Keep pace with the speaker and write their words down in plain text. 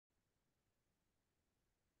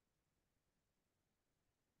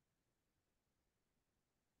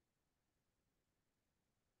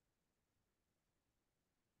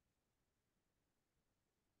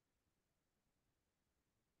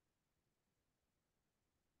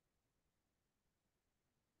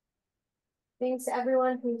Thanks to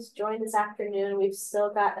everyone who's joined this afternoon. We've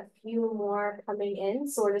still got a few more coming in,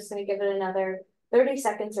 so we're just going to give it another 30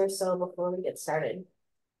 seconds or so before we get started.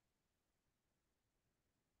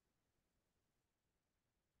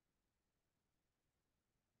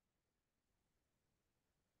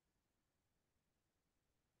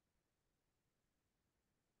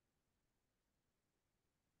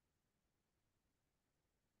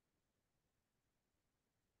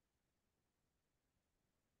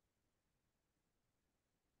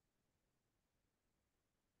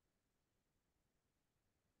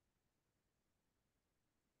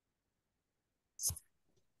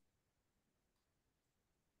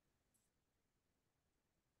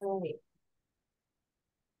 All right.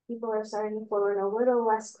 People are starting to flow in a little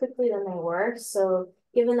less quickly than they were. So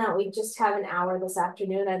given that we just have an hour this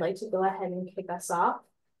afternoon, I'd like to go ahead and kick us off.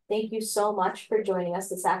 Thank you so much for joining us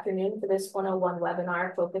this afternoon for this 101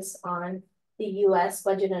 webinar focused on the U.S.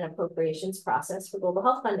 budget and appropriations process for global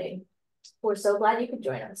health funding. We're so glad you could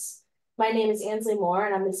join us. My name is Ansley Moore,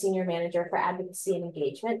 and I'm the Senior Manager for Advocacy and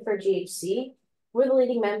Engagement for GHC. We're the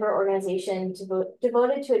leading member organization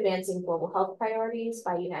devoted to advancing global health priorities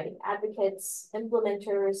by uniting advocates,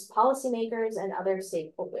 implementers, policymakers, and other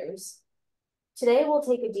stakeholders. Today, we'll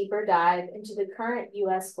take a deeper dive into the current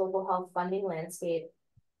U.S. global health funding landscape,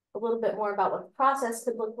 a little bit more about what the process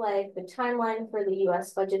could look like, the timeline for the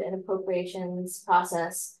U.S. budget and appropriations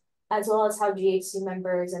process, as well as how GHC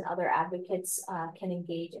members and other advocates can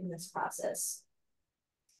engage in this process.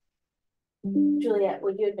 Juliet,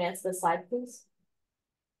 would you advance the slide, please?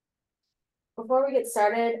 Before we get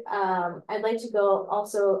started, I'd like to go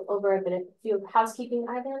also over a few housekeeping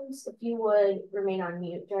items. If you would remain on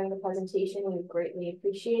mute during the presentation, we would greatly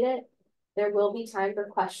appreciate it. There will be time for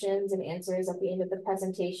questions and answers at the end of the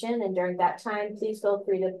presentation. And during that time, please feel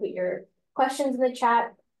free to put your questions in the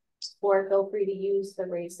chat, or feel free to use the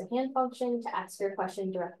raise the hand function to ask your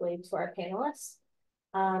question directly to our panelists.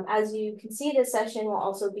 As you can see, this session will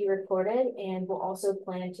also be recorded, and we'll also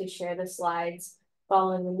plan to share the slides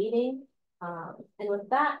following the meeting. And with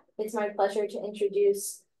that, it's my pleasure to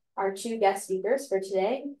introduce our two guest speakers for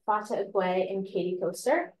today, Fata Agwe and Katie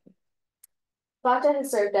Koester. Fata has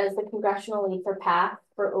served as the congressional lead for PATH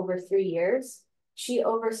for over 3 years. She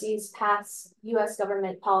oversees PATH's U.S.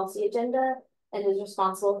 government policy agenda and is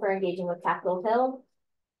responsible for engaging with Capitol Hill.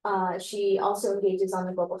 She also engages on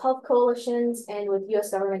the global health coalitions and with U.S.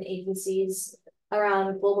 government agencies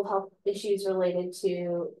around global health issues related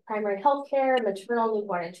to primary health care, maternal,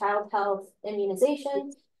 newborn, and child health,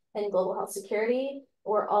 immunization, and global health security.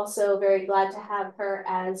 We're also very glad to have her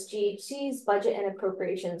as GHC's Budget and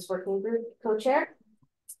Appropriations Working Group co-chair,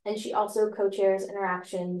 and she also co-chairs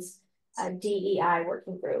Interactions DEI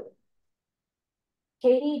Working Group.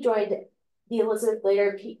 Katie joined the Elizabeth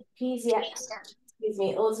Glaser Pediatric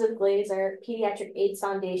AIDS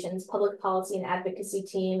Foundation's Public Policy and Advocacy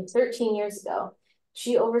team 13 years ago.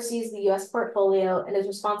 She oversees the U.S. portfolio and is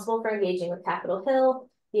responsible for engaging with Capitol Hill,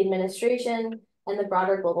 the administration, and the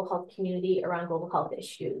broader global health community around global health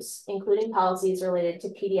issues, including policies related to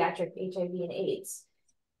pediatric HIV and AIDS.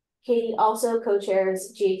 Katie also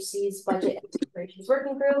co-chairs GHC's Budget and Appropriations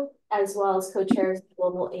Working Group, as well as co-chairs the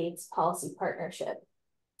Global AIDS Policy Partnership.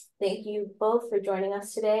 Thank you both for joining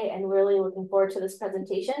us today, and really looking forward to this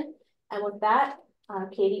presentation. And with that,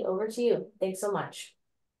 Katie, over to you. Thanks so much.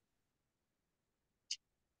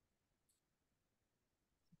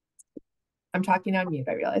 I'm talking on mute,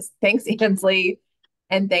 I realize. Thanks, Ansley.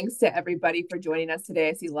 And thanks to everybody for joining us today.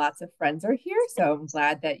 I see lots of friends are here, so I'm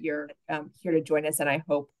glad that you're here to join us. And I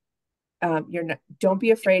hope don't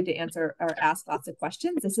be afraid to answer or ask lots of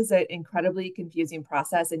questions. This is an incredibly confusing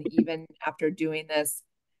process. And even after doing this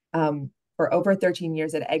for over 13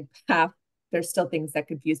 years at EGPAF, there's still things that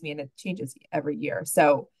confuse me, and it changes every year.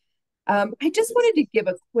 So I just wanted to give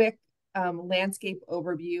a quick landscape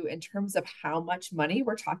overview in terms of how much money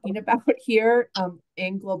we're talking about here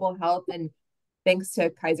in global health. And thanks to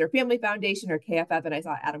Kaiser Family Foundation, or KFF, and I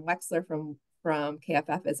saw Adam Wexler from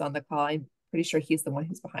KFF is on the call. I'm pretty sure he's the one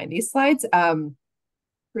who's behind these slides,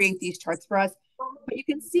 create these charts for us. But you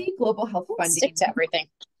can see global health funding stick to everything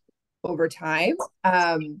over time.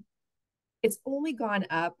 It's only gone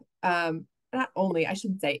up, not only, I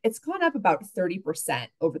shouldn't say, it's gone up about 30%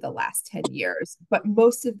 over the last 10 years, but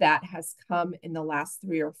most of that has come in the last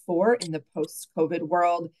 3 or 4 in the post-COVID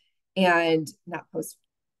world, and not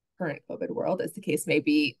post-current COVID world, as the case may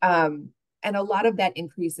be. And a lot of that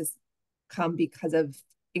increase has come because of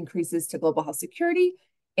increases to global health security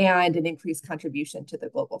and an increased contribution to the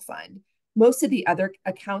global fund. Most of the other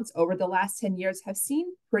accounts over the last 10 years have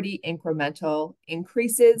seen pretty incremental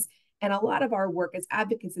increases. And a lot of our work as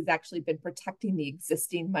advocates has actually been protecting the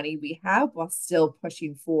existing money we have while still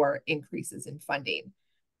pushing for increases in funding.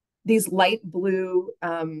 These light blue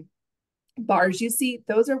bars you see,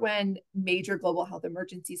 those are when major global health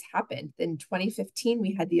emergencies happened. In 2015,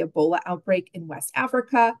 we had the Ebola outbreak in West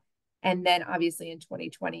Africa. And then obviously in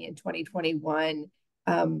 2020 and 2021,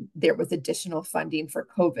 there was additional funding for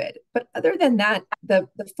COVID. But other than that, the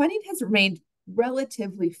funding has remained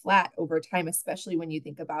relatively flat over time, especially when you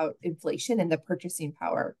think about inflation and the purchasing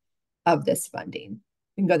power of this funding.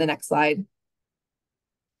 We can go to the next slide.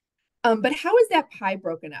 But how is that pie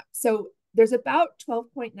broken up? So there's about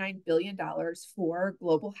 $12.9 billion for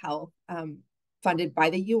global health funded by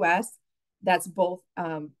the US. That's both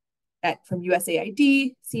from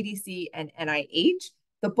USAID, CDC, and NIH.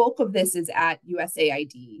 The bulk of this is at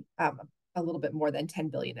USAID, a little bit more than 10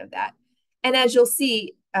 billion of that. And as you'll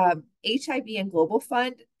see, HIV and Global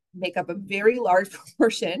Fund make up a very large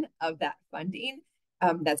portion of that funding.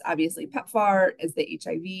 That's obviously PEPFAR as the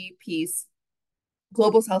HIV piece.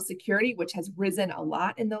 Global health security, which has risen a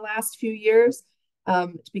lot in the last few years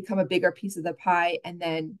to become a bigger piece of the pie, and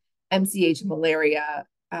then MCH and malaria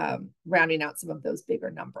rounding out some of those bigger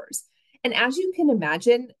numbers. And as you can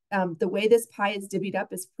imagine, the way this pie is divvied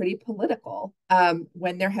up is pretty political.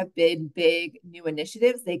 When there have been big new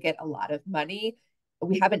initiatives, they get a lot of money.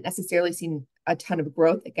 We haven't necessarily seen a ton of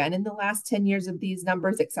growth again in the last 10 years of these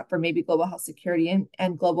numbers, except for maybe global health security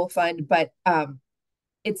and global fund. But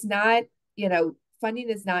it's not, funding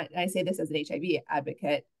is not, and I say this as an HIV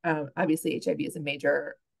advocate, obviously HIV is a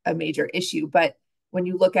major issue, but when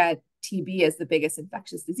you look at TB as the biggest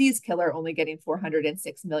infectious disease killer, only getting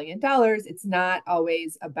 $406 million, it's not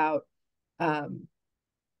always about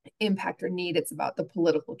impact or need, it's about the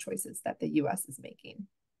political choices that the US is making.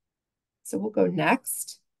 So we'll go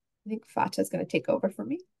next. I think Fatah is going to take over for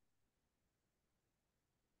me.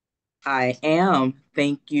 I am.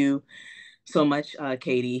 Thank you so much,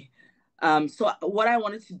 Katie. So what I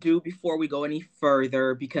wanted to do before we go any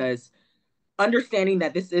further, because understanding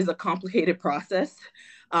that this is a complicated process,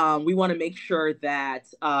 we want to make sure that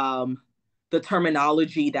the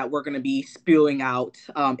terminology that we're going to be spewing out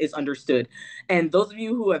is understood. And those of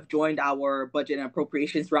you who have joined our budget and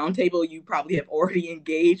appropriations roundtable, you probably have already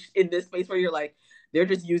engaged in this space where you're like, they're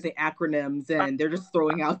just using acronyms and they're just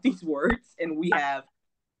throwing out these words, and we have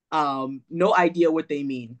no idea what they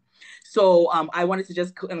mean. So I wanted to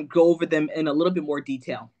just go over them in a little bit more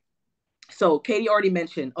detail. So Katie already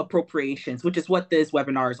mentioned appropriations, which is what this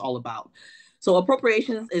webinar is all about. So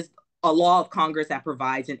appropriations is a law of Congress that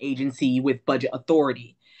provides an agency with budget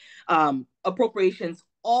authority. Appropriations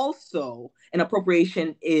also, an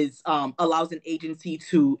appropriation is allows an agency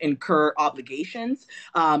to incur obligations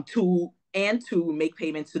to make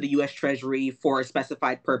payments to the U.S. Treasury for a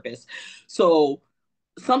specified purpose. So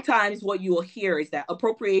sometimes what you will hear is that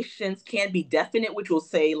appropriations can be definite, which will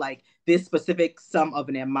say like this specific sum of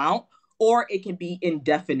an amount, or it can be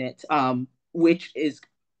indefinite, which is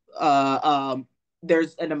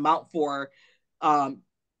there's an amount for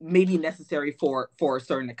maybe necessary for a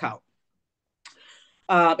certain account.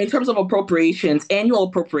 In terms of appropriations, annual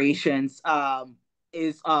appropriations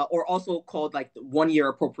is or also called like 1 year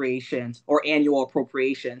appropriations or annual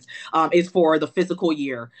appropriations is for the fiscal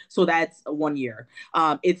year. So that's 1 year.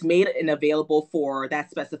 It's made and available for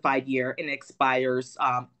that specified year and expires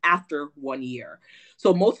after 1 year.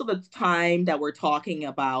 So most of the time that we're talking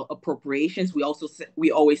about appropriations, we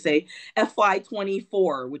always say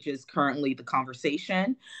FY24, which is currently the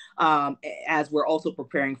conversation, as we're also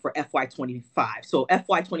preparing for FY25. So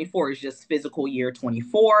FY24 is just fiscal year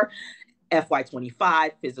 24.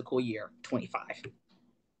 FY25, fiscal year 25.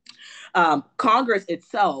 Congress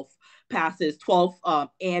itself passes 12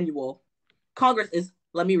 annual. Congress is,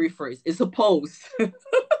 let me rephrase, is supposed.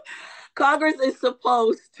 Congress is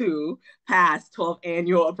supposed to pass 12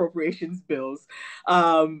 annual appropriations bills.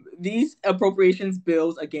 These appropriations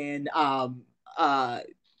bills, again,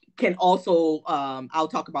 can also, I'll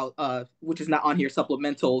talk about, which is not on here,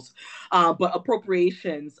 supplementals, but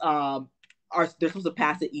appropriations they're supposed to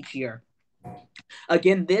pass it each year.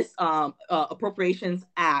 Again, this Appropriations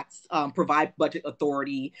Acts provide budget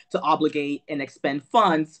authority to obligate and expend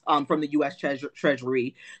funds from the U.S.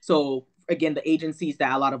 Treasury. So again, the agencies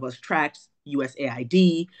that a lot of us track,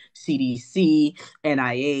 USAID, CDC,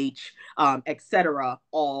 NIH, etc.,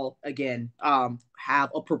 all again have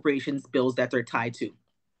appropriations bills that they're tied to.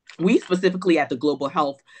 We specifically at the Global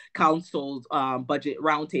Health Council's budget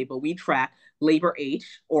roundtable, we track Labor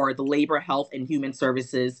H, or the Labor, Health, and Human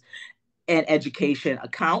Services and Education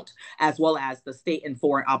account, as well as the State and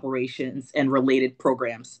Foreign Operations and Related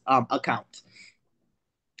Programs account.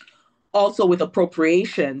 Also with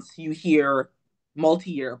appropriations, you hear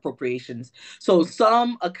multi-year appropriations. So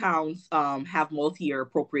some accounts have multi-year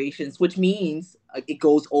appropriations, which means it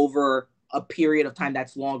goes over a period of time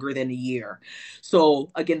that's longer than a year.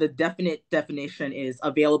 So again, the definition is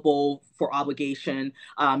available for obligation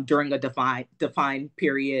during a defined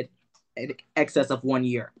period in excess of 1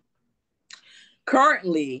 year.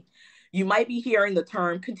 Currently, you might be hearing the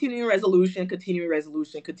term continuing resolution, continuing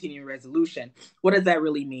resolution, continuing resolution. What does that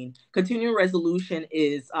really mean? Continuing resolution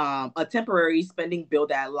is a temporary spending bill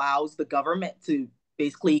that allows the government to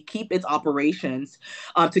basically keep its operations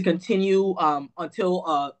to continue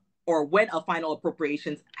until or when a final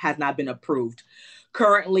appropriations has not been approved.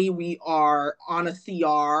 Currently, we are on a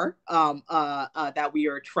CR that we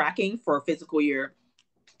are tracking for fiscal year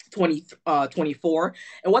 2024.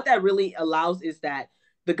 And what that really allows is that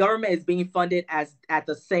the government is being funded as at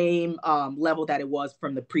the same level that it was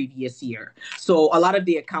from the previous year. So a lot of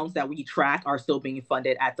the accounts that we track are still being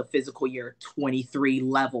funded at the fiscal year 23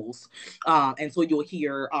 levels. And so you'll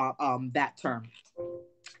hear that term.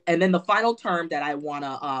 And then the final term that I want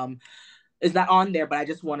to, is not on there, but I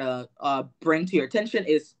just want to bring to your attention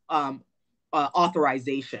is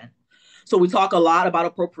authorization. So we talk a lot about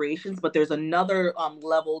appropriations, but there's another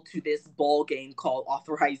level to this ball game called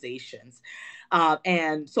authorizations.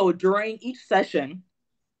 And so during each session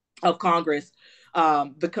of Congress,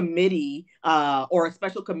 the committee or a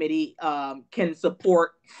special committee can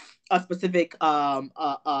support a specific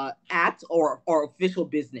act or official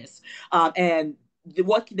business. And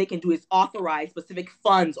what they can do is authorize specific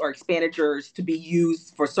funds or expenditures to be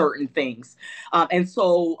used for certain things. And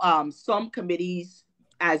so some committees,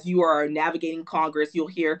 as you are navigating Congress, you'll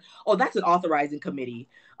hear, oh, that's an authorizing committee,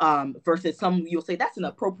 versus some you'll say that's an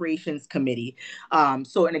appropriations committee.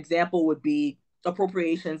 So an example would be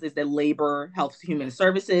appropriations is the labor, health, human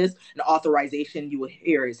services, and authorization you will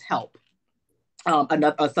hear is help.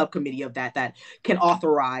 A subcommittee of that can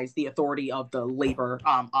authorize the authority of the labor,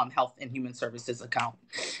 health, and human services account.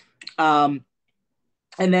 And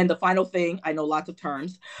then the final thing, I know lots of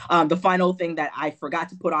terms. The final thing that I forgot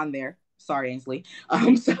to put on there, sorry, Ainsley,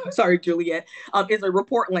 sorry, Juliet, is a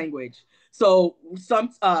report language. So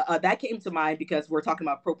that came to mind because we're talking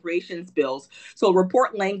about appropriations bills. So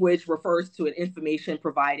report language refers to an information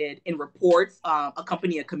provided in reports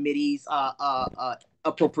accompanying a committee's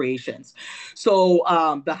appropriations. So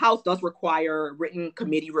the House does require written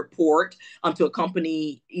committee report to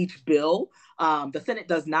accompany each bill. The Senate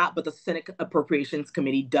does not, but the Senate Appropriations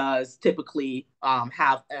Committee does typically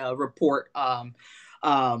have a report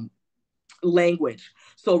language.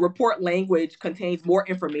 So report language contains more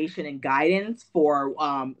information and guidance for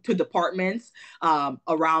to departments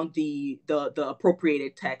around the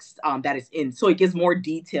appropriated text that is in. So it gives more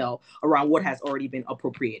detail around what has already been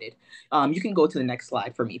appropriated. You can go to the next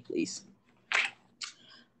slide for me, please.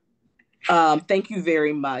 Thank you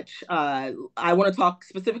very much. I want to talk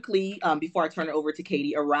specifically before I turn it over to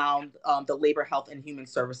Katie around the Labor, Health, and Human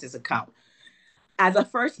Services account. As I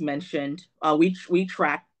first mentioned, we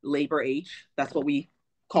track Labor H. That's what we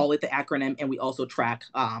call it, the acronym, and we also track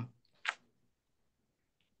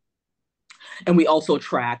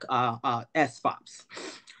SFOPs.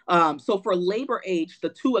 So for Labor H, the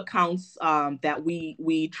two accounts that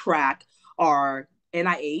we track are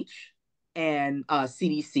NIH and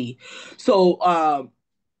CDC. So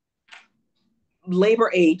Labor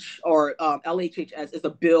H or LHHS is a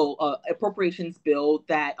bill, appropriations bill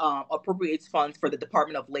that appropriates funds for the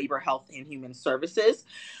Department of Labor, Health, and Human Services.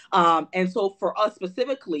 And so for us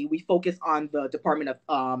specifically, we focus on the Department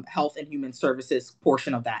of Health and Human Services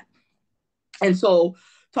portion of that. And so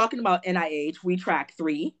talking about NIH, we track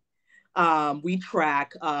three. We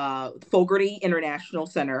track Fogarty International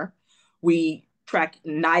Center. We track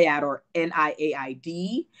NIAID or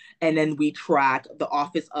NIAID, and then we track the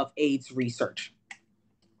Office of AIDS Research.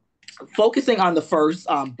 Focusing on the first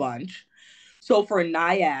bunch. So for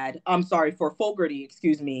for Fogarty,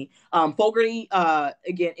 excuse me, Fogarty,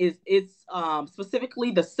 again, is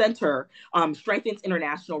specifically the center strengthens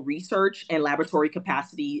international research and laboratory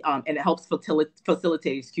capacity, and it helps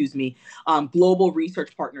facilitate, global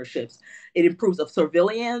research partnerships. It improves of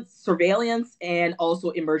surveillance, and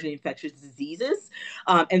also emerging infectious diseases.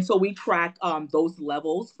 And so we track those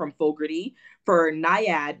levels from Fogarty. For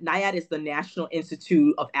NIAID is the National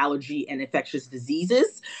Institute of Allergy and Infectious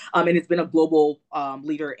Diseases, and it's been a global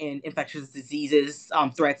leader in infectious diseases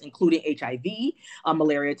threats, including HIV,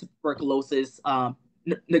 malaria, tuberculosis,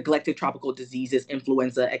 neglected tropical diseases,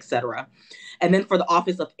 influenza, etc. And then for the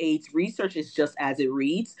Office of AIDS Research, it's just as it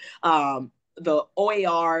reads. The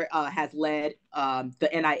OAR has led the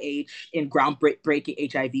NIH in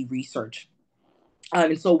groundbreaking HIV research.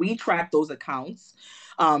 And so we track those accounts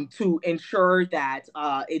to ensure that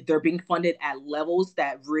they're being funded at levels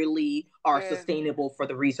that really are sustainable for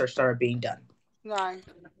the research that are being done. Right.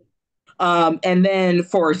 And then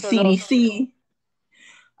for So those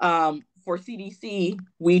CDC,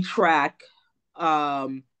 we track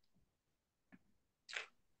the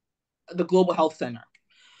Global Health Center.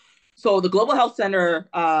 So the Global Health Center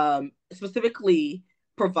specifically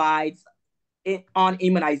provides expertise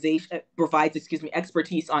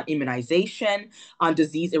on immunization, on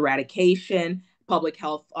disease eradication, public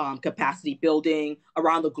health capacity building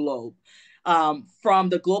around the globe. From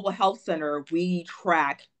the Global Health Center, we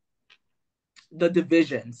track the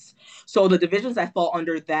divisions. So the divisions that fall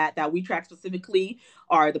under that we track specifically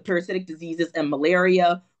are the parasitic diseases and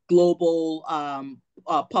malaria, global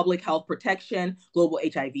public health protection, global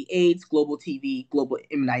HIV/AIDS, global TB, global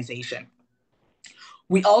immunization.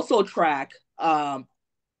 We also track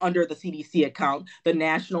under the CDC account, the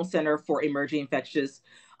National Center for Emerging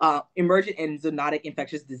and Zoonotic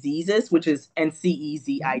Infectious Diseases, which is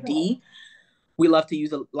NCEZID. We love to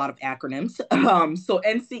use a lot of acronyms. So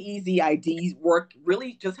NCEZID work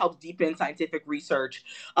really just helps deepen scientific research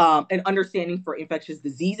and understanding for infectious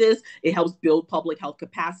diseases. It helps build public health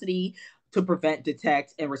capacity to prevent,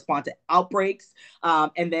 detect, and respond to outbreaks,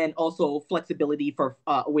 and then also flexibility for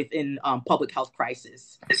within public health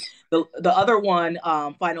crisis. The other one,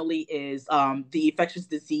 finally, is the Infectious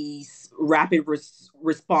Disease Rapid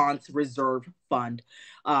Response Reserve Fund,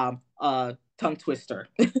 tongue twister.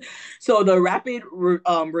 So the Rapid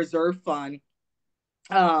Reserve Fund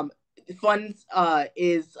funds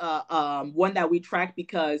is one that we track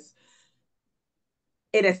because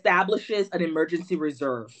it establishes an emergency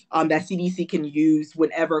reserve that CDC can use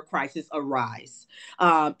whenever crises arise.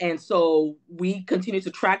 And so we continue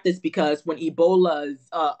to track this because when Ebola,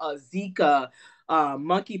 Zika,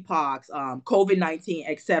 monkeypox, COVID-19,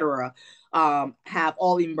 etc., have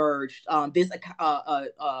all emerged, this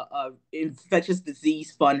infectious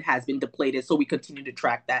disease fund has been depleted. So we continue to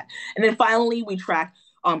track that. And then finally, we track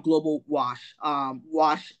global WASH.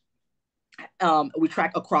 We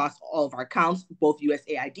track across all of our accounts, both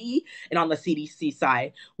USAID and on the CDC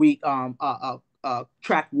side, we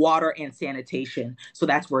track water and sanitation. So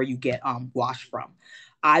that's where you get WASH from.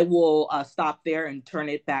 I will stop there and turn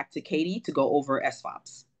it back to Katie to go over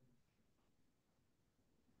SFOPs.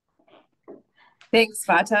 Thanks,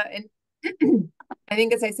 Fata. And I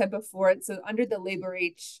think, as I said before, so under the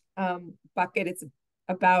LaborH bucket, it's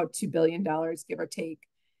about $2 billion, give or take.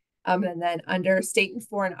 And then under state and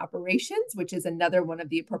foreign operations, which is another one of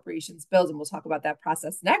the appropriations bills, and we'll talk about that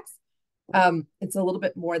process next, it's a little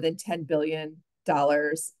bit more than $10 billion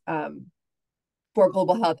for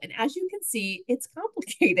global health. And as you can see, it's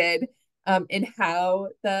complicated in how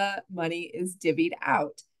the money is divvied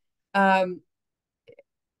out.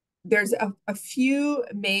 There's a few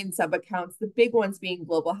main sub-accounts, the big ones being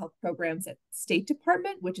global health programs at State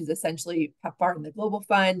Department, which is essentially PEPFAR and the Global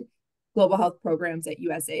Fund, global health programs at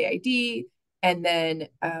USAID, and then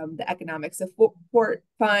the Economic Support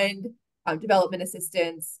Fund, development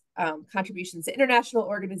assistance, contributions to international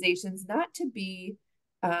organizations, not to be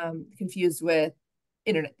confused with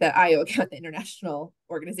the IO account, the international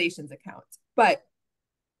organizations account. But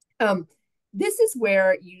this is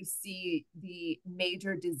where you see the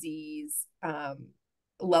major disease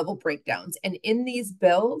level breakdowns. And in these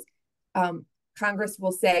bills, Congress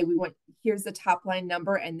will say, here's the top line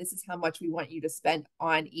number, and this is how much we want you to spend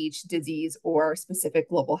on each disease or specific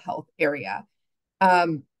global health area.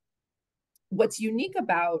 What's unique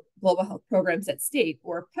about global health programs at state,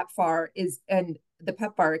 or PEPFAR, and the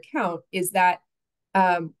PEPFAR account, is that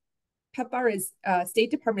PEPFAR is,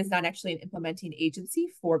 State Department is not actually an implementing agency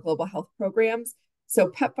for global health programs. So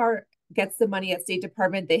PEPFAR gets the money at State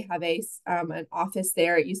Department. They have an office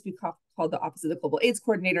there. It used to be called the Office of the Global AIDS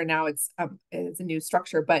Coordinator. Now it's a new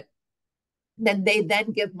structure, but then they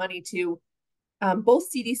give money to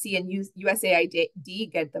both CDC and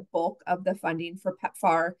USAID get the bulk of the funding for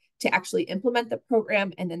PEPFAR to actually implement the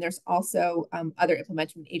program. And then there's also other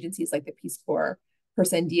implementing agencies like the Peace Corps,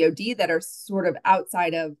 HRSA, and DoD that are sort of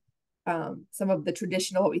outside of some of the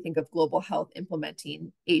traditional, what we think of global health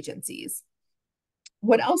implementing agencies.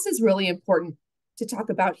 What else is really important to talk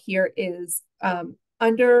about here is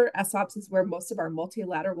under SFOPs is where most of our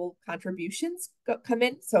multilateral contributions come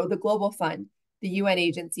in. So the Global Fund, the UN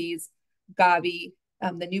agencies, Gavi,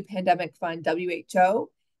 the New Pandemic Fund, WHO,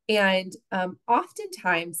 and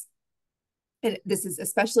oftentimes, and this is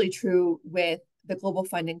especially true with the Global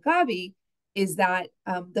Fund and Gavi, is that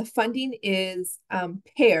the funding is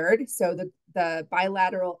paired. So the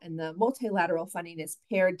bilateral and the multilateral funding is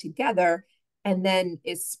paired together and then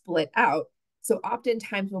is split out. So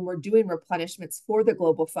oftentimes when we're doing replenishments for the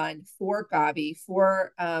Global Fund, for Gavi,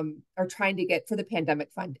 for or trying to get for the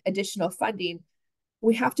Pandemic Fund, additional funding,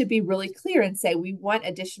 we have to be really clear and say we want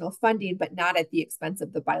additional funding, but not at the expense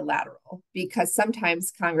of the bilateral, because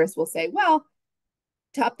sometimes Congress will say, well,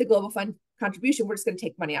 to up the Global Fund contribution, we're just going to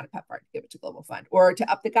take money out of PEPFAR to give it to Global Fund, or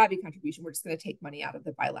to up the Gavi contribution, we're just going to take money out of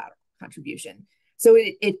the bilateral contribution. So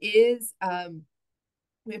it is,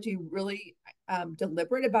 we have to be really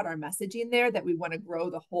deliberate about our messaging there, that we want to grow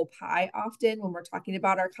the whole pie often when we're talking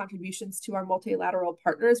about our contributions to our multilateral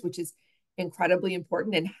partners, which is incredibly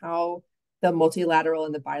important in how the multilateral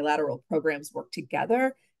and the bilateral programs work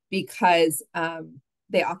together, because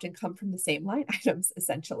they often come from the same line items,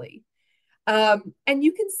 essentially. And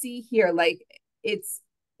you can see here, like,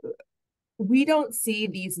 we don't see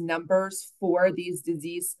these numbers for these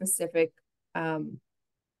disease specific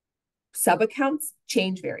sub-accounts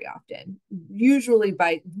change very often, usually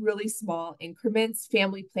by really small increments,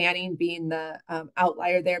 family planning being the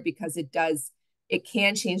outlier there, because it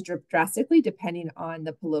can change drastically depending on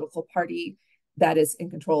the political party that is in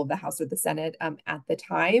control of the House or the Senate at the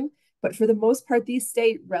time. But for the most part, these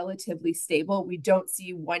stay relatively stable. We don't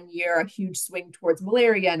see one year a huge swing towards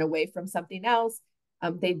malaria and away from something else.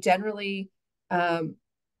 They generally, when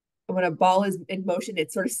a ball is in motion,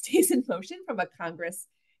 it sort of stays in motion from a Congress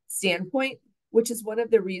standpoint, which is one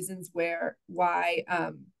of the reasons why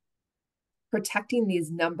protecting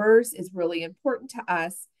these numbers is really important to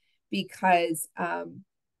us, because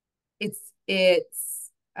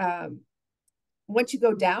once you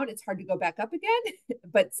go down, it's hard to go back up again.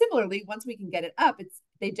 But similarly, once we can get it up,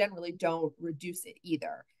 they generally don't reduce it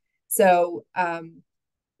either. So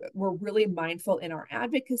we're really mindful in our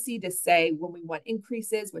advocacy to say when we want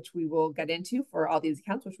increases, which we will get into for all these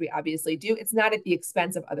accounts, which we obviously do, it's not at the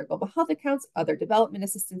expense of other global health accounts, other development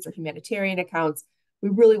assistance or humanitarian accounts. We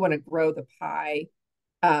really want to grow the pie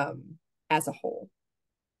as a whole.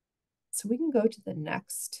 So we can go to the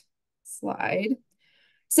next slide.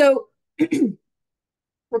 So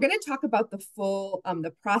we're going to talk about the full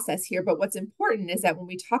the process here, but what's important is that when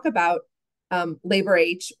we talk about Labor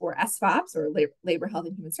H or SFOPs, or Labor, Health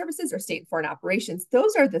and Human Services, or State and Foreign Operations,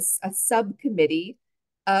 those are a subcommittee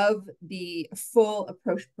of the full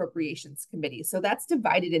Appropriations Committee. So that's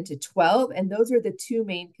divided into 12, and those are the two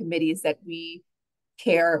main committees that we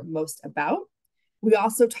care most about. We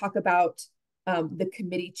also talk about the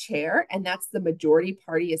committee chair, and that's the majority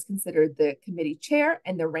party is considered the committee chair,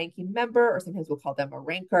 and the ranking member, or sometimes we'll call them a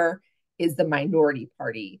ranker, is the minority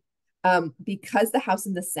party. Because the House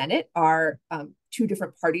and the Senate are two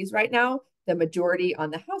different parties right now, the majority on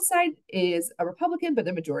the House side is a Republican, but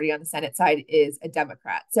the majority on the Senate side is a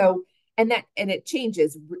Democrat. So, and it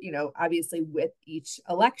changes, obviously with each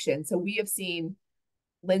election. So we have seen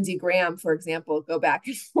Lindsey Graham, for example, go back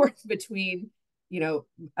and forth between,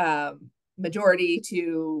 majority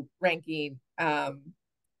to ranking, or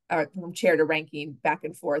from chair to ranking, back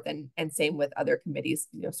and forth, and same with other committees,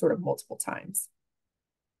 sort of multiple times.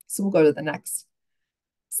 So we'll go to the next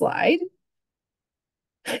slide.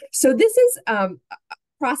 So this is a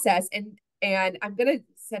process, and I'm going to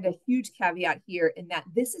send a huge caveat here in that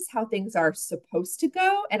this is how things are supposed to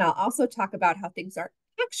go, and I'll also talk about how things are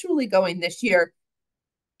actually going this year,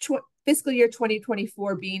 fiscal year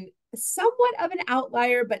 2024 being somewhat of an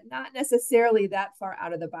outlier, but not necessarily that far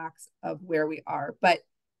out of the box of where we are. But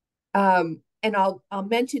and I'll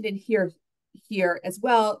mention in here as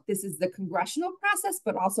well, this is the congressional process,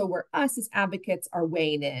 but also where us as advocates are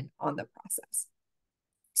weighing in on the process.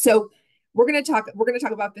 So we're going to talk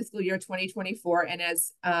about fiscal year 2024. And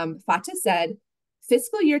as Fatah said,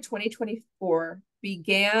 fiscal year 2024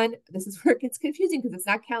 began, this is where it gets confusing because it's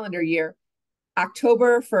not calendar year,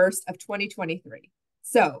 October 1st of 2023.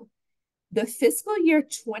 So the fiscal year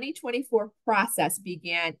 2024 process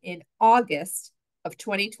began in August of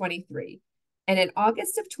 2023. And in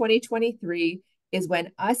August of 2023 is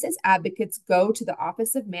when us as advocates go to the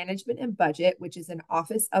Office of Management and Budget, which is an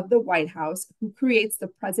office of the White House, who creates the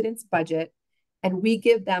president's budget, and we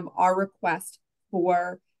give them our request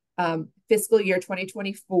for fiscal year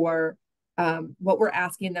 2024, what we're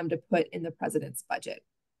asking them to put in the president's budget.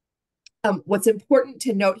 What's important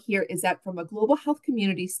to note here is that from a global health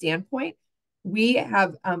community standpoint, we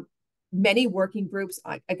have many working groups,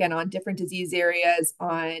 again, on different disease areas,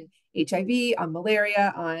 on HIV, on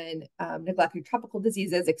malaria, on neglected tropical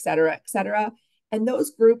diseases, et cetera, et cetera. And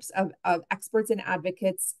those groups of experts and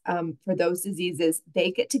advocates for those diseases,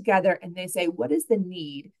 they get together and they say, what is the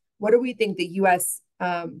need? What do we think the U.S.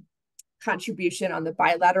 Contribution on the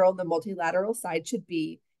bilateral and the multilateral side should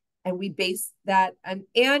be? And we base that, and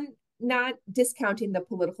not discounting the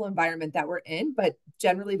political environment that we're in, but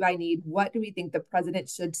generally by need, what do we think the president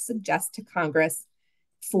should suggest to Congress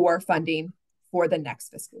for funding for the next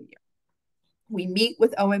fiscal year? We meet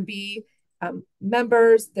with OMB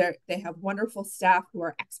members. They have wonderful staff who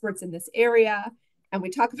are experts in this area, and we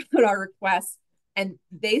talk about our requests, and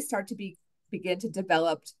they start to begin to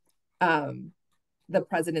develop the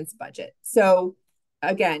president's budget. So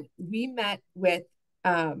again, we met with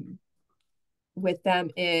them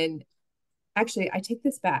in, actually, I take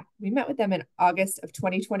this back. We met with them in August of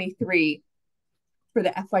 2023 for the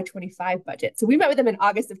FY25 budget. So we met with them in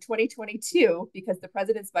August of 2022 because the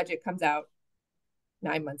president's budget comes out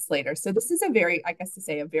 9 months later. So this is a very, I guess to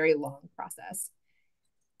say, a very long process.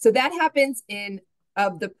 So that happens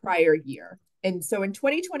of the prior year. And so in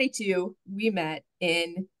 2022, we met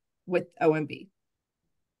with OMB.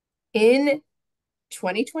 In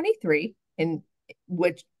 2023,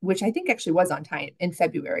 which I think actually was on time, in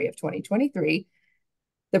February of 2023,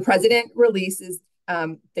 the president releases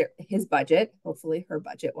his budget, hopefully her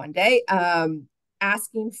budget one day,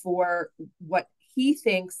 asking for what he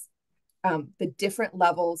thinks the different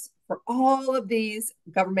levels for all of these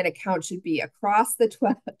government accounts should be across the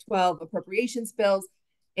 12 appropriations bills.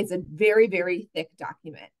 It's a very, very thick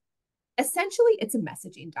document. Essentially, it's a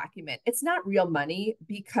messaging document. It's not real money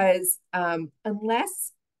because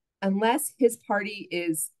unless his party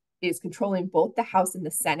is controlling both the House and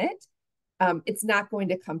the Senate, it's not going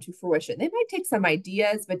to come to fruition. They might take some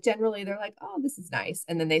ideas, but generally they're like, oh, this is nice.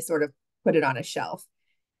 And then they sort of put it on a shelf.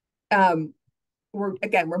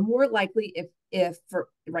 We're more likely if for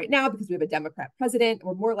right now, because we have a Democrat president,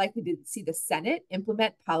 we're more likely to see the Senate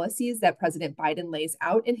implement policies that President Biden lays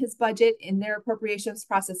out in his budget in their appropriations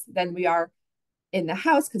process than we are in the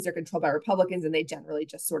House, because they're controlled by Republicans and they generally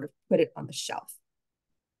just sort of put it on the shelf.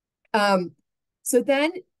 So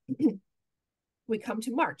then we come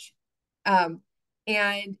to March. And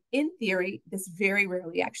in theory, this very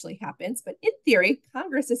rarely actually happens, but in theory,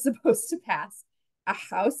 Congress is supposed to pass a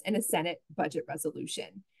House and a Senate budget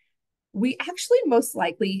resolution. We actually most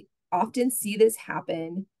likely often see this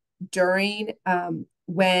happen during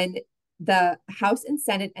when the House and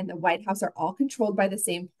Senate and the White House are all controlled by the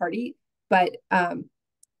same party, but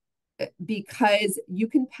because you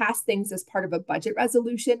can pass things as part of a budget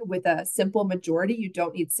resolution with a simple majority, you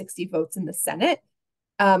don't need 60 votes in the Senate.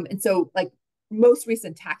 And so like most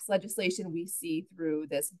recent tax legislation we see through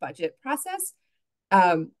this budget process,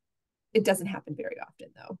 it doesn't happen very often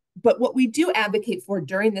though. But what we do advocate for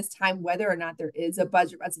during this time, whether or not there is a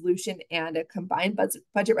budget resolution and a combined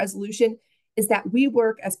budget resolution, is that we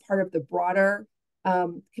work as part of the broader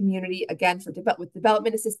community, again, with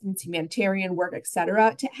development assistance, humanitarian work, et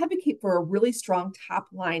cetera, to advocate for a really strong top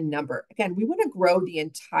line number. Again, we want to grow the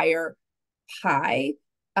entire pie.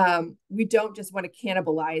 We don't just want to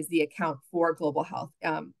cannibalize the account for global health.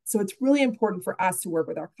 So it's really important for us to work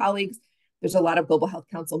with our colleagues. There's a lot of Global Health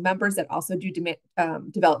Council members that also do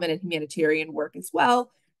development and humanitarian work as well.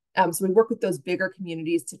 So we work with those bigger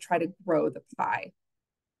communities to try to grow the pie.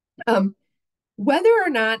 Whether or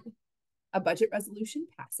not a budget resolution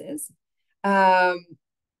passes, the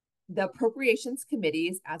appropriations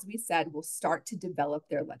committees, as we said, will start to develop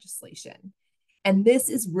their legislation. And this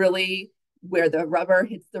is really where the rubber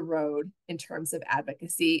hits the road in terms of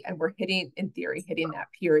advocacy. And we're hitting that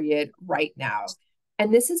period right now.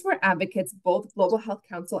 And this is where advocates, both Global Health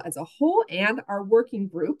Council as a whole and our working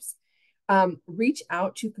groups, reach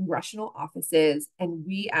out to congressional offices, and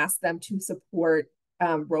we ask them to support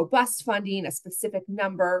robust funding, a specific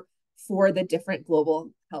number for the different global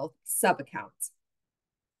health sub-accounts.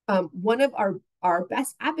 One of our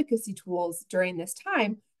best advocacy tools during this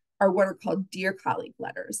time are what are called Dear Colleague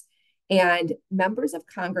letters. And members of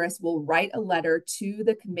Congress will write a letter to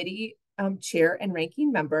the committee chair and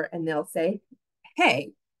ranking member, and they'll say,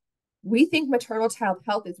 hey, we think maternal child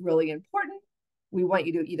health is really important. We want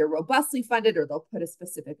you to either robustly fund it, or they'll put a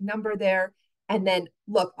specific number there. And then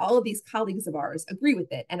look, all of these colleagues of ours agree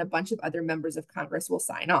with it, and a bunch of other members of Congress will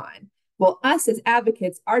sign on. Well, us as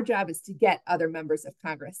advocates, our job is to get other members of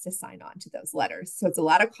Congress to sign on to those letters. So it's a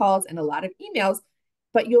lot of calls and a lot of emails,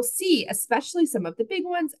 but you'll see, especially some of the big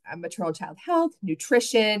ones, maternal child health,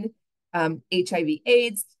 nutrition,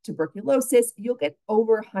 HIV/AIDS, tuberculosis, you'll get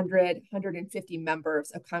over 100, 150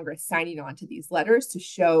 members of Congress signing on to these letters to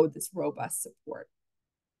show this robust support.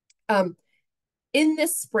 In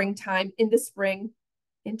this springtime, in the spring,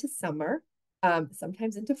 into summer,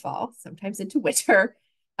 sometimes into fall, sometimes into winter,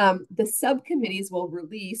 the subcommittees will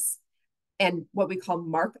release and what we call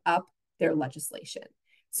mark up their legislation.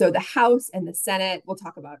 So the House and the Senate, we'll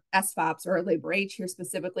talk about SFOPs or Labor H here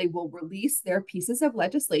specifically, will release their pieces of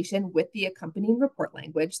legislation with the accompanying report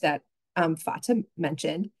language that Fata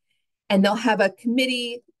mentioned. And they'll have a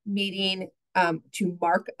committee meeting to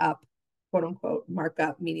mark up, quote unquote, mark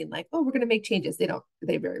up, meaning like, oh, we're going to make changes. They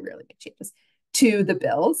very rarely make changes to the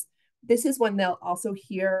bills. This is when they'll also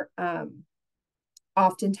hear,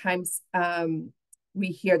 oftentimes we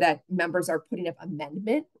hear that members are putting up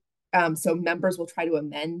amendment. So members will try to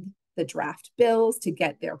amend the draft bills to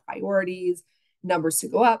get their priorities, numbers to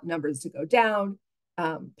go up, numbers to go down,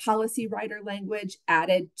 policy writer language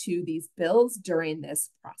added to these bills during this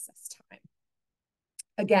process time.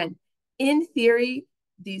 Again, in theory,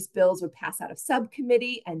 these bills would pass out of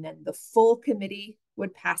subcommittee and then the full committee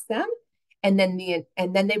would pass them. And then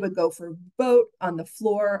they would go for vote on the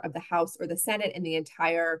floor of the House or the Senate, and the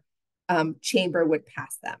entire chamber would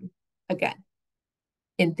pass them. Again,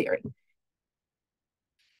 in theory.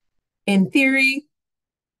 In theory,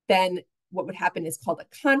 then what would happen is called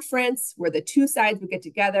a conference, where the two sides would get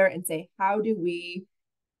together and say, how do we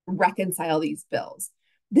reconcile these bills?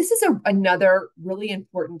 This is another really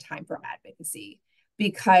important time for advocacy,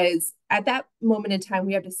 because at that moment in time,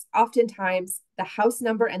 we have to, oftentimes the House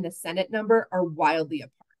number and the Senate number are wildly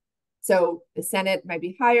apart. So the Senate might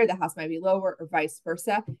be higher, the House might be lower, or vice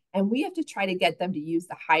versa. And we have to try to get them to use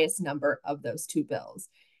the highest number of those two bills.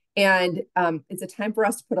 And it's a time for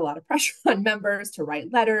us to put a lot of pressure on members to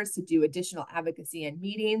write letters, to do additional advocacy and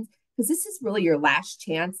meetings, because this is really your last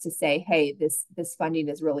chance to say, hey, this funding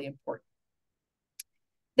is really important.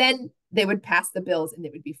 Then they would pass the bills and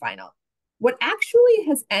it would be final. What actually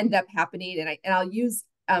has ended up happening, and I'll use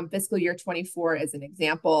fiscal year 24 as an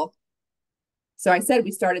example. So I said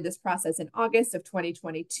we started this process in August of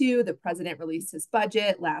 2022. The president released his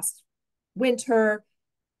budget last winter.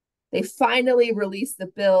 They finally released the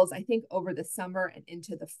bills, I think, over the summer and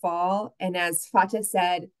into the fall. And as Fatah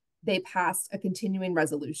said, they passed a continuing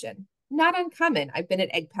resolution. Not uncommon. I've been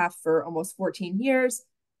at EGPAF for almost 14 years.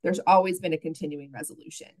 There's always been a continuing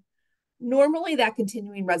resolution. Normally, that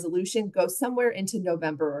continuing resolution goes somewhere into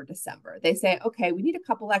November or December. They say, okay, we need a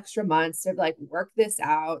couple extra months to like work this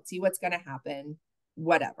out, see what's going to happen,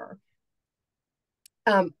 whatever.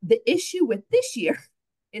 The issue with this year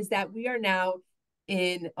is that we are now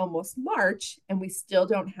in almost March and we still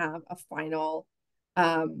don't have a final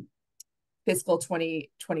fiscal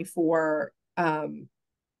 2024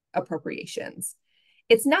 appropriations.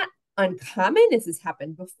 It's not uncommon. This has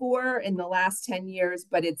happened before in the last 10 years,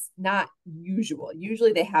 but it's not usual.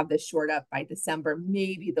 Usually they have this shored up by December.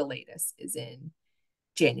 Maybe the latest is in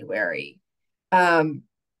January.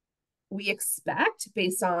 We expect,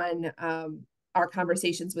 based on our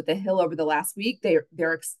conversations with the Hill over the last week, they've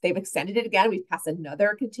extended it again. We've passed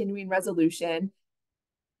another continuing resolution.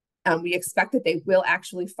 We expect that they will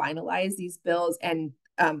actually finalize these bills, and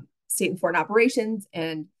State and Foreign Operations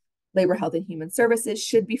and Labor, Health, and Human Services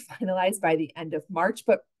should be finalized by the end of March,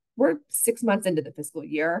 but we're 6 months into the fiscal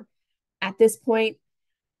year. At this point,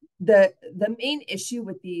 the main issue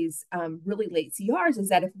with these really late CRs is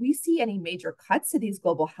that if we see any major cuts to these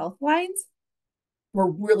global health lines, we're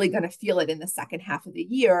really going to feel it in the second half of the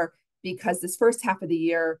year, because this first half of the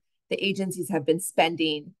year, the agencies have been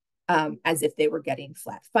spending as if they were getting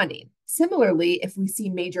flat funding. Similarly, if we see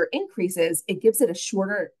major increases, it gives it a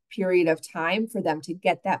shorter period of time for them to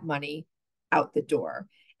get that money out the door.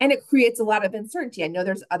 And it creates a lot of uncertainty. I know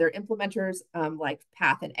there's other implementers like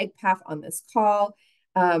PATH and EGPAF on this call.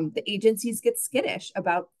 The agencies get skittish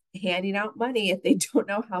about handing out money if they don't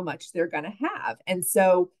know how much they're going to have. And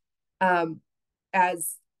so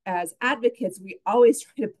as advocates, we always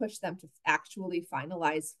try to push them to actually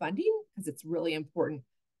finalize funding, because it's really important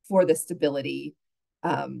for the stability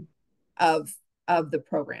of the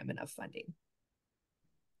program and of funding.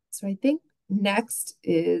 So I think next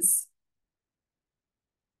is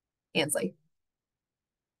Ansley.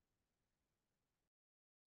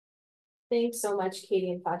 Thanks so much,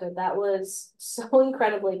 Katie and Fatah. That was so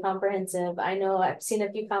incredibly comprehensive. I know I've seen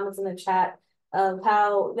a few comments in the chat of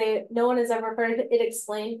how no one has ever heard it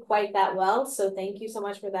explained quite that well. So thank you so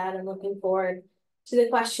much for that, and looking forward to the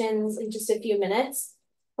questions in just a few minutes.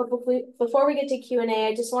 But before we get to Q&A,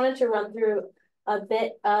 I just wanted to run through a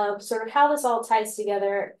bit of sort of how this all ties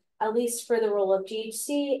together, at least for the role of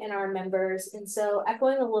GHC and our members. And so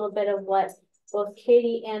echoing a little bit of what both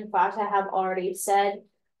Katie and Fatah have already said,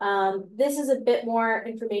 this is a bit more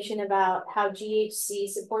information about how GHC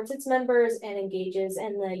supports its members and engages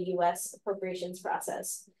in the U.S. appropriations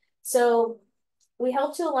process. So we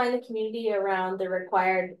help to align the community around the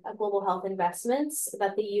required global health investments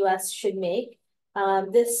that the U.S. should make.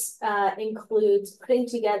 This includes putting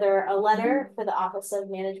together a letter for the Office of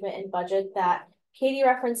Management and Budget that Katie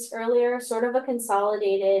referenced earlier, sort of a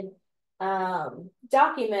consolidated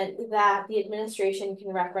document that the administration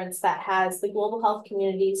can reference that has the global health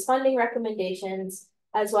community's funding recommendations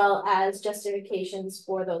as well as justifications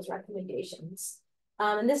for those recommendations.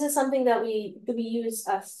 And this is something that we use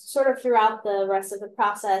sort of throughout the rest of the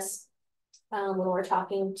process when we're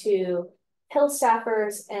talking to Hill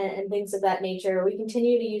staffers and things of that nature. We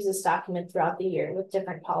continue to use this document throughout the year with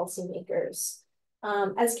different policymakers.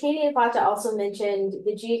 As Katie and Fata also mentioned,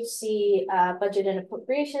 the GHC Budget and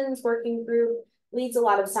Appropriations Working Group leads a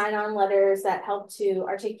lot of sign-on letters that help to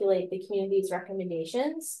articulate the community's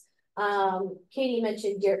recommendations. Katie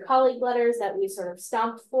mentioned Dear Colleague letters that we sort of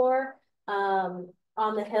stomped for on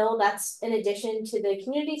the Hill. That's in addition to the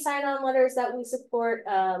community sign-on letters that we support,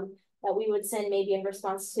 that we would send maybe in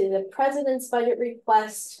response to the president's budget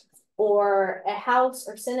request or a House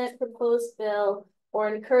or Senate proposed bill,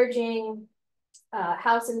 or encouraging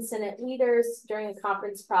House and Senate leaders during the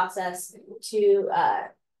conference process to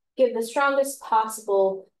give the strongest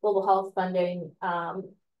possible global health funding,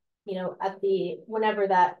 you know, at whenever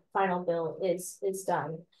that final bill is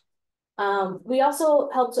done. We also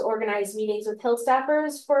help to organize meetings with Hill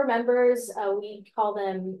staffers for members. We call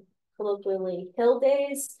them colloquially Hill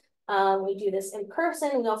Days. We do this in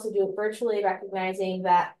person. We also do it virtually, recognizing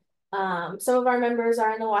that some of our members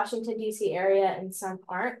are in the Washington, D.C. area and some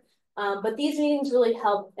aren't. But these meetings really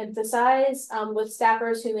help emphasize with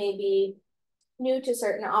staffers who may be new to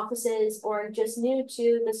certain offices or just new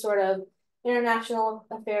to the sort of international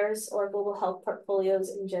affairs or global health portfolios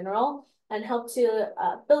in general, and help to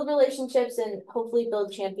build relationships and hopefully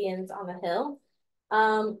build champions on the Hill.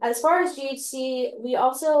 As far as GHC, we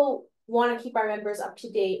also want to keep our members up to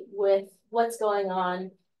date with what's going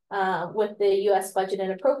on with the U.S. budget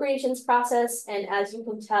and appropriations process. And as you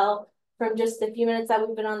can tell from just the few minutes that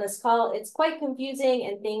we've been on this call, it's quite confusing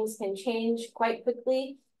and things can change quite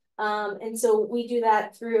quickly. And so we do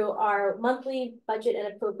that through our monthly budget and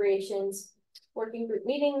appropriations working group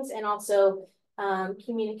meetings, and also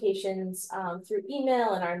communications through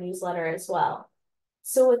email and our newsletter as well.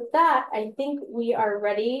 So with that, I think we are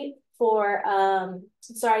ready for,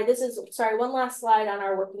 one last slide on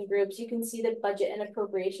our working groups. You can see the budget and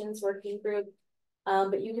appropriations working group,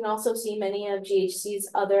 but you can also see many of GHC's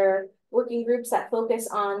other working groups that focus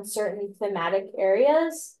on certain thematic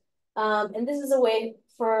areas. And this is a way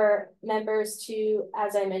for members to,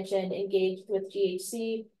 as I mentioned, engage with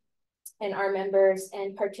GHC and our members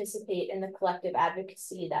and participate in the collective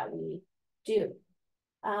advocacy that we do.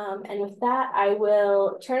 And with that, I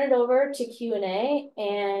will turn it over to Q&A.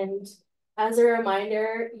 And as a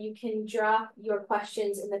reminder, you can drop your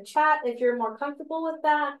questions in the chat if you're more comfortable with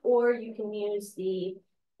that, or you can use the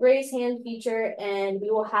raise hand feature and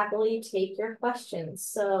we will happily take your questions.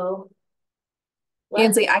 So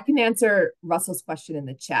Ansley, I can answer Russell's question in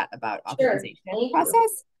the chat about authorization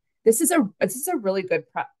process. This is a really good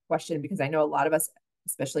question, because I know a lot of us,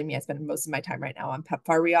 especially me, I spend most of my time right now on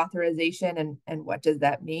PEPFAR reauthorization and what does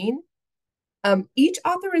that mean? Each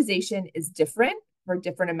authorization is different for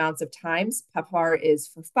different amounts of times. PEPFAR is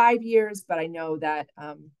for 5 years, but I know that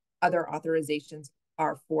other authorizations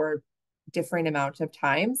are for different amounts of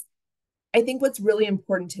times. I think what's really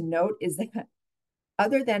important to note is that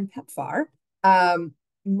other than PEPFAR,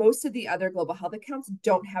 most of the other global health accounts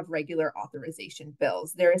don't have regular authorization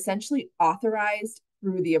bills. They're essentially authorized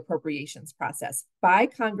through the appropriations process. By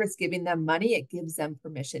Congress giving them money, it gives them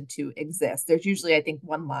permission to exist. There's usually, I think,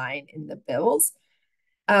 one line in the bills.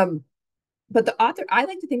 But I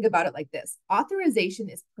like to think about it like this. Authorization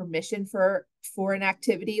is permission for an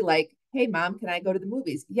activity, like, hey, mom, can I go to the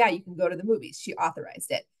movies? Yeah, you can go to the movies. She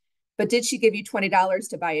authorized it. But did she give you $20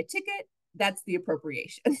 to buy a ticket? That's the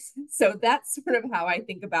appropriations. So that's sort of how I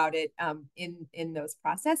think about it in those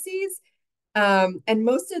processes. And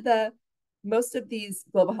most of these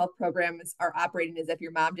global health programs are operating as if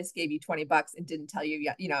your mom just gave you 20 bucks and didn't tell you,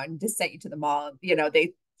 and just sent you to the mall.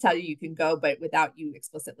 They tell you can go, but without you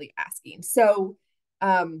explicitly asking. So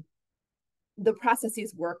the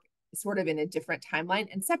processes work sort of in a different timeline,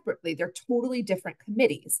 and separately, they're totally different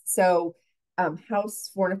committees. So House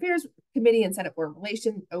Foreign Affairs Committee and Senate Foreign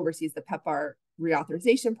Relations oversees the PEPFAR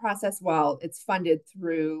reauthorization process, while it's funded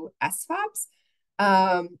through SFOPs.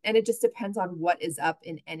 And it just depends on what is up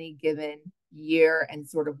in any given year and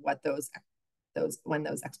sort of what when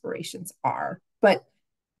those expirations are. But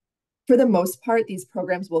for the most part, these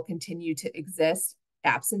programs will continue to exist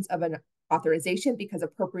absence of an authorization, because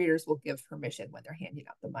appropriators will give permission when they're handing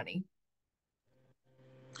out the money.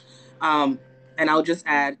 And I'll just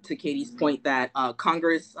add to Katie's point that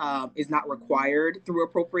Congress is not required through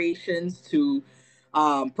appropriations to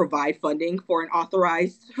provide funding for an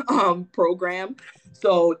authorized program.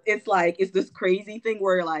 So it's this crazy thing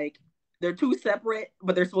where they're two separate,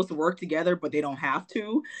 but they're supposed to work together, but they don't have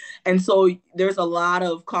to. And so there's a lot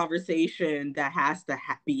of conversation that has to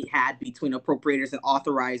be had between appropriators and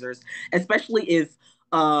authorizers, especially if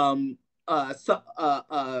a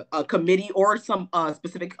committee or some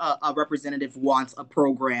specific representative wants a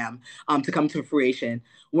program to come to fruition.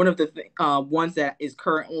 One of the ones that is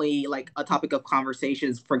currently like a topic of conversation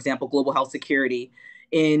is, for example, global health security.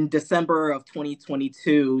 In December of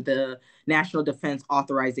 2022, the National Defense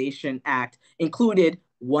Authorization Act included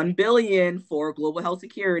 1 billion for global health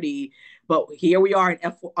security, but here we are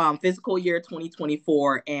in fiscal year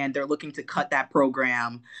 2024, and they're looking to cut that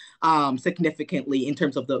program significantly in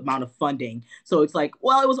terms of the amount of funding. So it's like,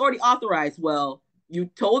 well, it was already authorized. Well, you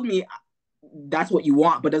told me that's what you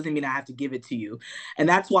want, but doesn't mean I have to give it to you. And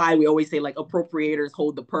that's why we always say like appropriators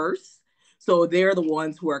hold the purse. So they're the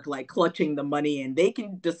ones who are like clutching the money and they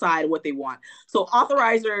can decide what they want. So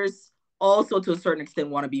authorizers also to a certain extent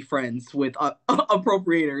want to be friends with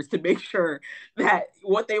appropriators to make sure that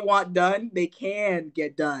what they want done, they can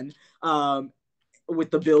get done with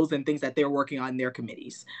the bills and things that they're working on in their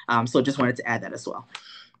committees. So just wanted to add that as well.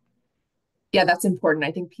 Yeah, that's important.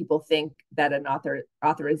 I think people think that an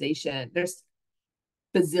authorization, there's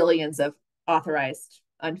bazillions of authorized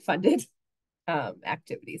unfunded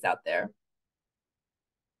activities out there.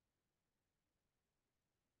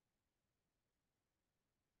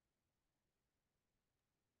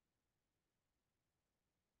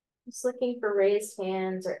 Just looking for raised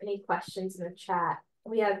hands or any questions in the chat.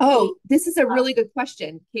 We have this is a really good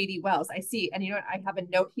question, Katie Wells. I see, and you know what? I have a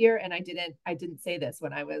note here, and I didn't say this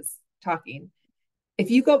when I was talking. If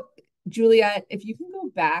you go, Juliet, if you can go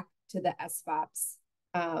back to the SFOPS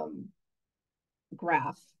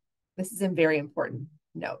graph, this is a very important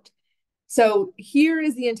note. So here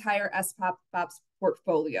is the entire SFOPS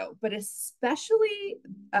portfolio, but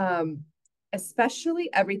especially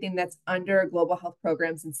everything that's under global health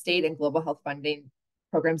programs and state and global health funding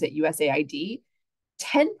programs at USAID.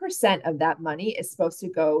 10% of that money is supposed to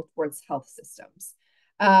go towards health systems.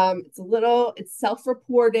 It's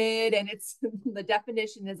self-reported, and the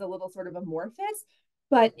definition is a little sort of amorphous,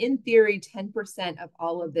 but in theory, 10% of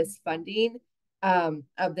all of this funding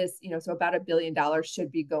of this, so about $1 billion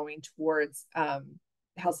should be going towards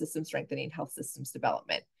health system strengthening, health systems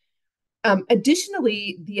development.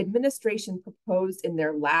 Additionally, the administration proposed in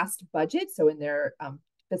their last budget, so in their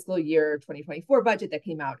fiscal year 2024 budget that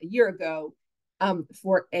came out a year ago,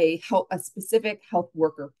 for a specific health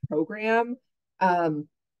worker program.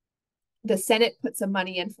 The Senate put some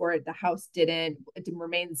money in for it. The House didn't. It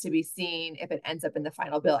remains to be seen if it ends up in the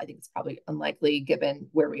final bill. I think it's probably unlikely given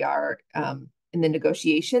where we are in the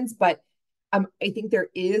negotiations. But I think there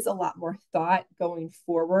is a lot more thought going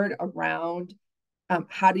forward around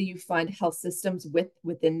how do you fund health systems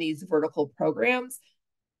within these vertical programs.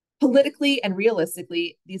 Politically and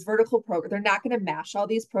realistically, these vertical programs, they're not going to mash all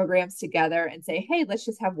these programs together and say, hey, let's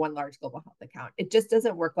just have one large global health account. It just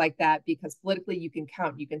doesn't work like that, because politically you can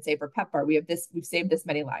count. You can say for PEPFAR, we've saved this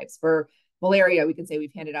many lives. For malaria, we can say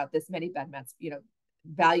we've handed out this many bed meds,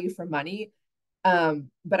 value for money.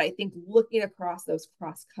 But I think looking across those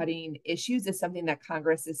cross-cutting issues is something that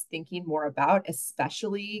Congress is thinking more about,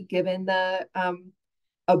 especially given the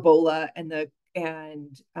Ebola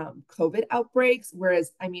and COVID outbreaks.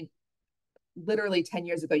 Whereas, literally 10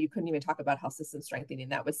 years ago, you couldn't even talk about health system strengthening.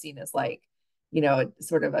 That was seen as like,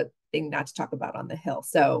 sort of a thing not to talk about on the Hill.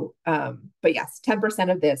 So, but yes,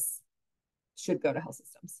 10% of this should go to health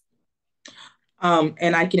systems.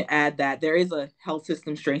 And I can add that there is a health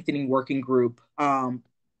system strengthening working group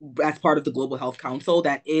as part of the Global Health Council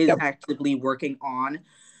that is actively working on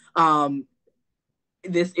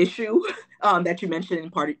this issue that you mentioned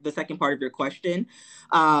in the second part of your question.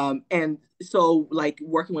 And so like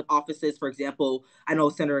working with offices, for example, I know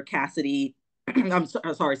Senator Cassidy,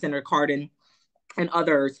 Senator Cardin and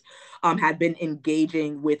others had been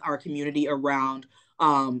engaging with our community around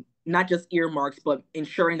not just earmarks, but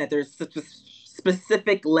ensuring that there's such a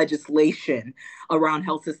specific legislation around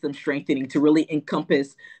health system strengthening to really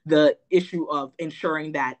encompass the issue of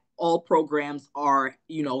ensuring that all programs are,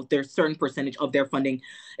 there's certain percentage of their funding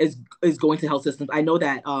is going to health systems. I know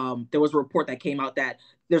that there was a report that came out that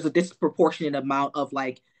there's a disproportionate amount of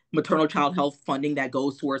like maternal child health funding that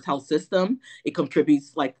goes towards health system. It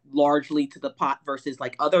contributes like largely to the pot versus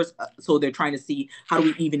like others. So they're trying to see how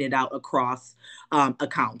do we even it out across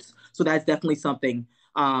accounts. So that's definitely something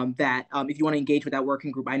that if you want to engage with that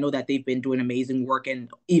working group, I know that they've been doing amazing work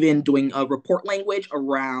and even doing a report language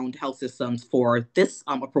around health systems for this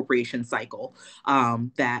appropriation cycle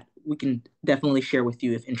that we can definitely share with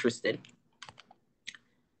you if interested.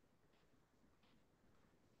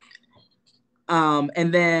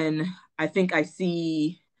 And then I think I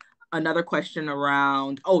see another question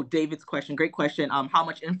around, oh, David's question, great question. How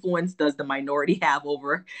much influence does the minority have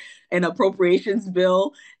over an appropriations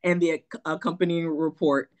bill and the accompanying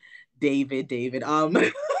report? David.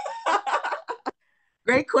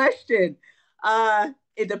 Great question.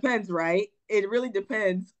 It depends, right? It really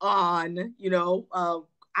depends on,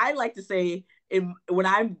 I like to say when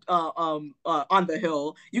I'm on the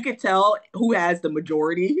Hill, you can tell who has the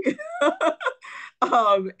majority.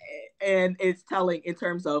 um, and it's telling in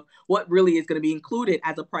terms of what really is going to be included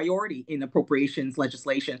as a priority in appropriations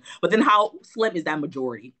legislation. But then how slim is that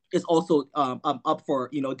majority is also up for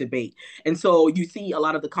debate. And so you see a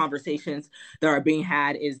lot of the conversations that are being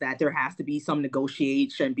had is that there has to be some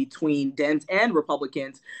negotiation between Dems and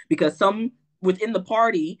Republicans because some within the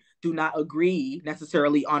party do not agree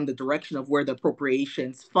necessarily on the direction of where the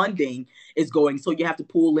appropriations funding is going. So you have to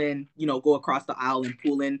pull in, go across the aisle and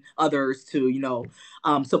pull in others to,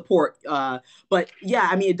 support. But yeah,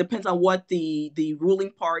 I mean, it depends on what the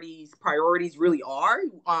ruling party's priorities really are.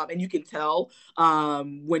 And you can tell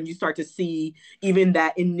when you start to see even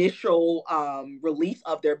that initial release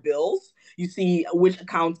of their bills, you see which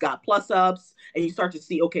accounts got plus ups, and you start to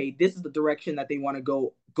see, okay, this is the direction that they want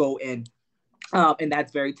to go in. And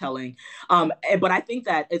that's very telling. But I think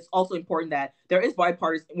that it's also important that there is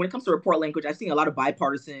bipartisan, when it comes to report language, I've seen a lot of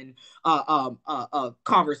bipartisan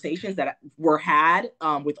conversations that were had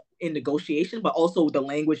in negotiation, but also the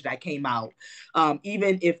language that came out.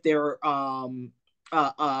 Even if they're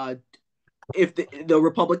if the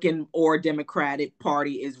Republican or Democratic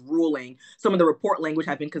Party is ruling, some of the report language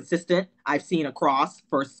have been consistent. I've seen across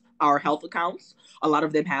for our health accounts. A lot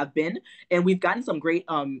of them have been, and we've gotten some great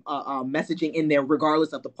messaging in there,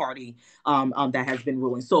 regardless of the party that has been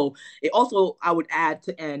ruling. So it also, I would add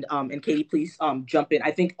to end, and Katie, please jump in.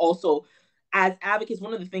 I think also as advocates,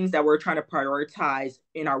 one of the things that we're trying to prioritize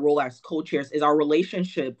in our role as co-chairs is our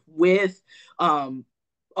relationship with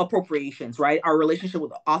appropriations, right? Our relationship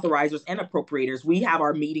with authorizers and appropriators. We have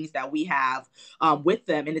our meetings that we have with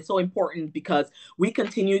them. And it's so important because we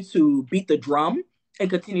continue to beat the drum and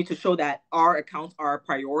continue to show that our accounts are a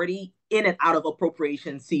priority in and out of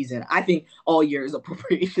appropriation season. I think all year is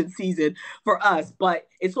appropriation season for us, but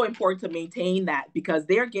it's so important to maintain that because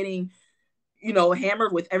they're getting,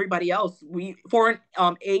 hammered with everybody else. Foreign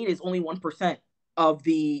aid is only 1% of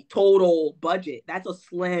the total budget. That's a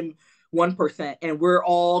slim 1%. And we're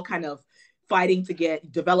all kind of fighting to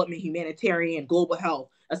get development, humanitarian, global health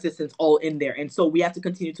assistance all in there. And so we have to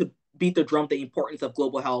continue to beat the drum, the importance of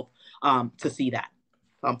global health to see that.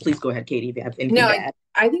 Please go ahead, Katie, if you have anything to add.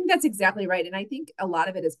 I think that's exactly right. And I think a lot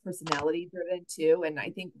of it is personality driven too. And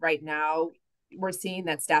I think right now we're seeing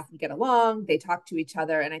that staff can get along, they talk to each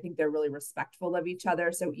other, and I think they're really respectful of each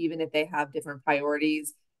other. So even if they have different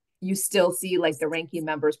priorities, you still see like the ranking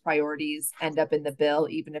members' priorities end up in the bill,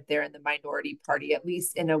 even if they're in the minority party, at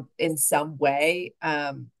least in some way.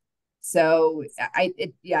 So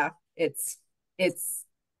it's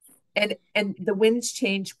and the winds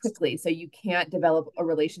change quickly. So you can't develop a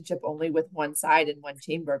relationship only with one side in one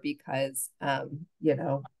chamber because 2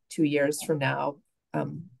 years from now,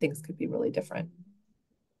 things could be really different.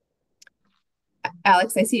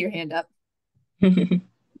 Alex, I see your hand up.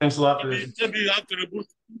 Thanks a lot for this.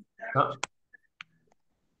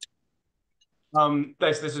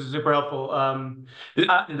 Thanks. This is super helpful. This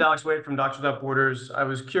is Alex Wade from Doctors Without Borders. I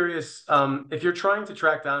was curious if you're trying to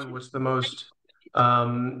track down what's the most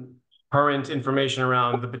current information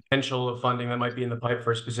around the potential of funding that might be in the pipe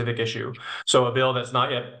for a specific issue. So a bill that's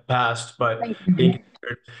not yet passed, but being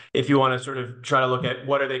considered, if you want to sort of try to look at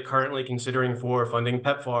what are they currently considering for funding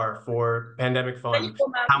PEPFAR, for pandemic fund,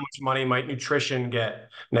 how much money might nutrition get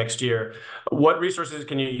next year? What resources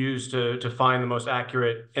can you use to find the most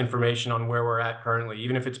accurate information on where we're at currently,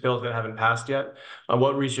 even if it's bills that haven't passed yet?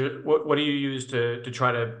 What research? What do you use to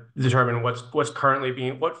try to determine what's currently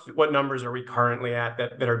being what numbers are we currently at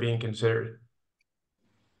that are being considered?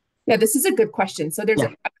 Yeah, this is a good question. So there's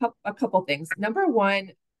a couple things. Number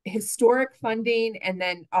one, historic funding, and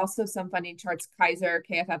then also some funding charts. Kaiser,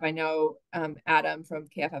 KFF. I know Adam from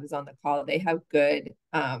KFF is on the call. They have good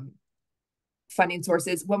funding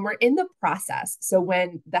sources when we're in the process. So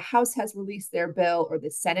when the House has released their bill or the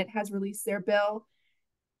Senate has released their bill,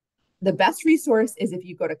 the best resource is if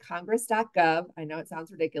you go to congress.gov. I know it sounds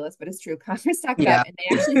ridiculous, but it's true. Congress.gov, and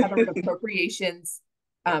they actually have an appropriations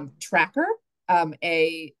tracker, and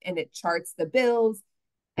it charts the bills.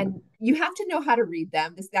 And you have to know how to read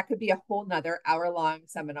them. That could be a whole nother hour-long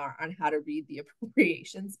seminar on how to read the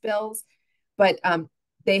appropriations bills. But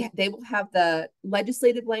they will have the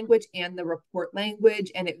legislative language and the report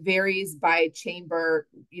language, and it varies by chamber,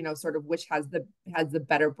 sort of which has the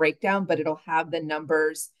better breakdown, but it'll have the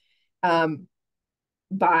numbers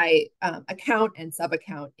by account and sub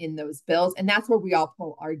account in those bills, and that's where we all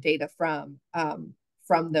pull our data from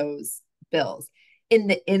those bills. In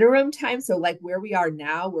the interim time, so like where we are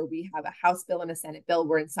now, where we have a House bill and a Senate bill,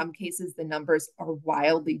 where in some cases the numbers are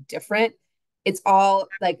wildly different, it's all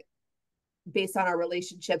like based on our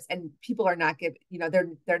relationships, and people are not giving,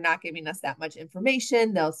 they're not giving us that much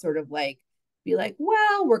information. They'll sort of like be like,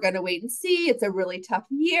 well, we're going to wait and see. It's a really tough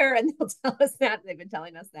year. And they'll tell us that. They've been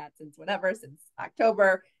telling us that since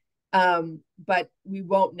October. But we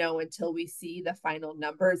won't know until we see the final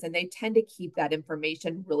numbers. And they tend to keep that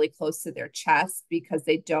information really close to their chest because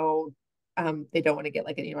they don't want to get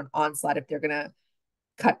like an onslaught if they're going to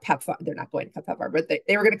cut PEPFAR. They're not going to cut PEPFAR, but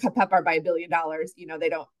they were going to cut PEPFAR by $1 billion.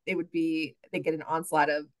 They get an onslaught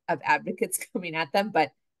of advocates coming at them.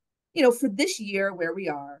 But, for this year where we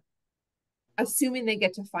are, assuming they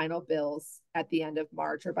get to final bills at the end of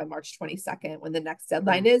March or by March 22nd, when the next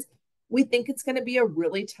deadline is, we think it's going to be a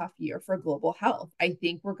really tough year for global health. I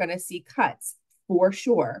think we're going to see cuts for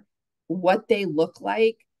sure. What they look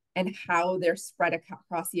like and how they're spread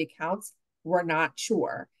across the accounts, we're not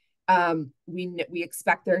sure. We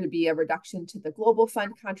expect there to be a reduction to the Global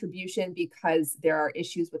Fund contribution because there are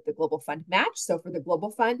issues with the Global Fund match. So for the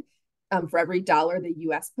Global Fund, for every dollar the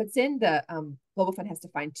U.S. puts in, the Global Fund has to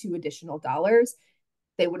find $2 additional.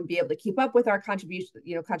 They wouldn't be able to keep up with our contribution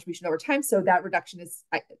over time. So that reduction is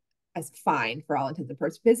fine for all intents and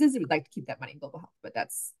purposes. We'd like to keep that money in global health, but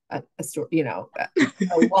that's a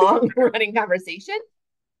long running conversation.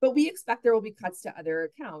 But we expect there will be cuts to other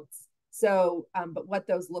accounts. So, but what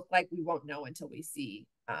those look like, we won't know until we see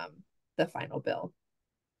the final bill.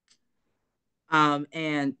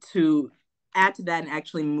 And to add to that and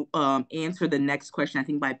actually answer the next question, I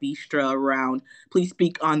think by Bistra around, please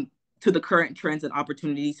speak on to the current trends and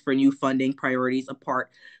opportunities for new funding priorities apart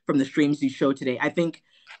from the streams you showed today. I think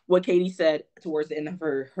what Katie said towards the end of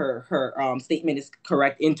her statement is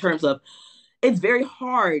correct in terms of it's very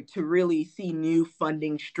hard to really see new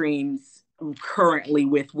funding streams currently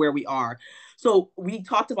with where we are. So we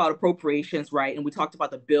talked about appropriations, right? And we talked about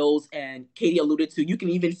the bills, and Katie alluded to, you can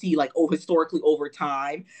even see like historically over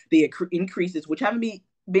time, the increases, which haven't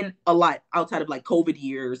been a lot outside of like COVID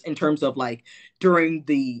years in terms of like during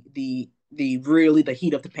the really the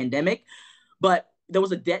heat of the pandemic. But there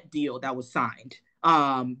was a debt deal that was signed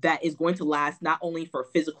that is going to last not only for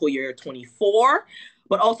fiscal year 24,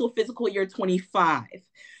 but also fiscal year 25.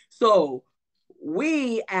 So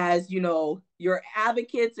we, as your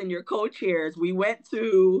advocates and your co-chairs, we went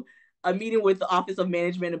to a meeting with the Office of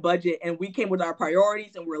Management and Budget, and we came with our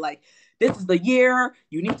priorities, and we're like, this is the year,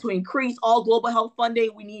 you need to increase all global health funding,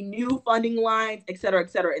 we need new funding lines, et cetera, et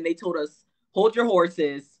cetera. And they told us, hold your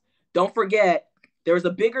horses, don't forget, there's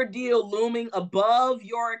a bigger deal looming above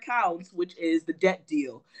your accounts, which is the debt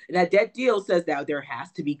deal. And that debt deal says that there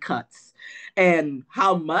has to be cuts. And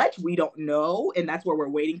how much, we don't know. And that's where we're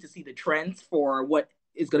waiting to see the trends for what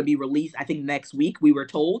is going to be released, I think next week, we were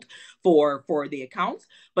told, for the accounts.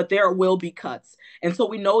 But there will be cuts. And so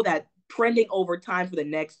we know that trending over time for the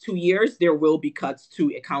next 2 years, there will be cuts to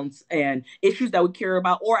accounts and issues that we care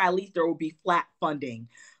about, or at least there will be flat funding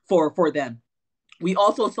for them. We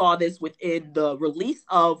also saw this within the release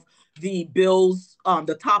of the bills,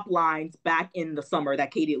 the top lines back in the summer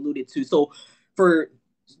that Katie alluded to. So for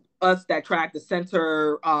us that track the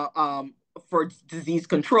Center for Disease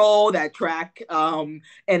Control, that track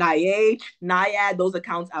NIH, NIAID, those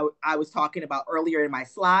accounts I was talking about earlier in my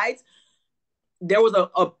slides, there was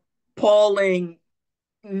a appalling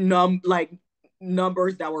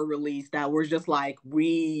numbers that were released that were just like,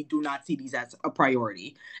 we do not see these as a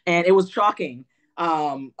priority. And it was shocking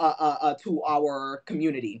to our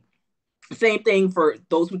community. Same thing for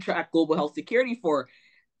those who track global health security. For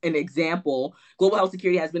an example, global health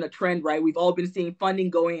security has been a trend, right? We've all been seeing funding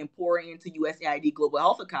going and pouring into USAID global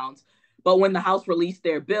health accounts. But when the House released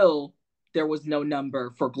their bill, there was no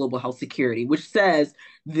number for global health security, which says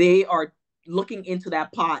they are looking into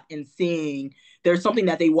that pot and seeing there's something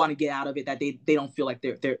that they want to get out of it that they don't feel like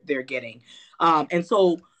they're getting. And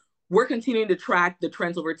so we're continuing to track the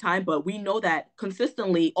trends over time, but we know that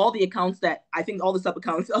consistently all the accounts that I think all the sub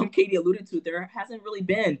accounts Katie alluded to, there hasn't really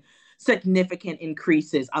been significant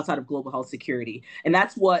increases outside of global health security. And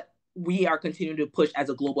that's what we are continuing to push as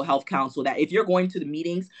a Global Health Council, that if you're going to the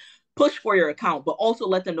meetings, push for your account, but also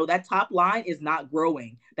let them know that top line is not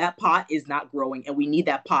growing. That pot is not growing, and we need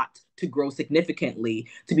that pot to grow significantly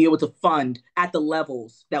to be able to fund at the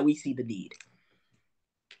levels that we see the need.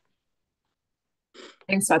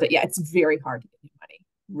 Thanks, Father. Yeah, it's very hard to get new money.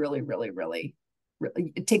 Really, really, really,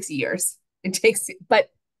 really. It takes years.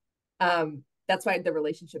 But that's why the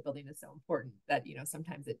relationship building is so important. That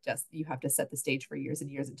sometimes you have to set the stage for years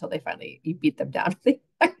and years until you beat them down. They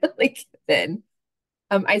finally give in.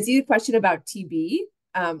 I see the question about TB,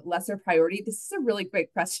 lesser priority. This is a really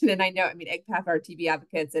great question, and I know, EGPAF are TB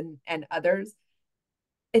advocates and others.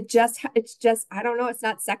 It's just I don't know. It's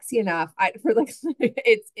not sexy enough.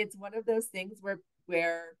 It's one of those things where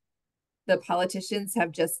the politicians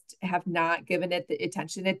have not given it the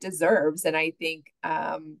attention it deserves, and I think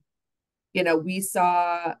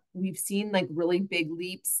we've seen like really big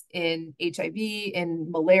leaps in HIV and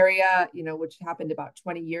malaria, which happened about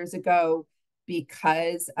 20 years ago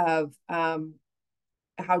because of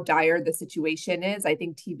how dire the situation is. I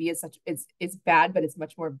think TB is bad, but it's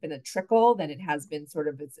much more been a trickle than it has been sort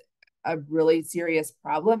of a really serious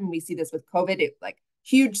problem. And we see this with COVID, it like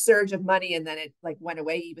huge surge of money, and then it like went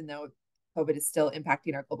away, even though COVID is still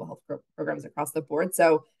impacting our global health programs across the board.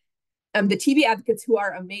 So the TB advocates, who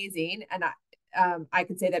are amazing, and I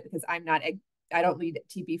can say that because I don't lead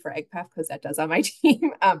TB for EGPAF because that does on my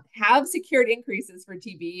team, have secured increases for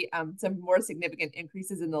TB, some more significant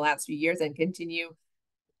increases in the last few years, and continue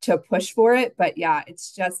to push for it. But yeah,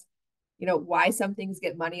 it's just, why some things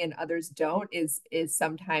get money and others don't is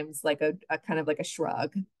sometimes like a kind of like a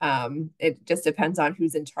shrug. It just depends on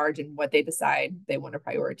who's in charge and what they decide they want to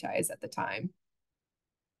prioritize at the time.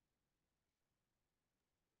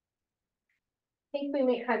 I think we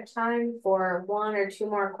may have time for one or two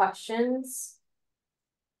more questions.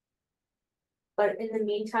 But in the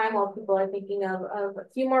meantime, while people are thinking of a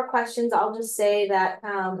few more questions, I'll just say that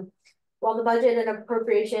while the budget and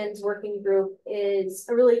appropriations working group is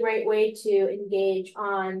a really great way to engage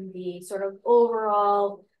on the sort of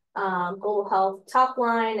overall global health top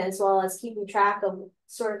line, as well as keeping track of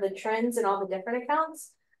sort of the trends in all the different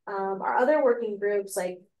accounts, our other working groups,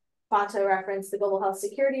 like Fata referenced the Global Health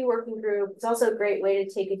Security Working Group, it's also a great way to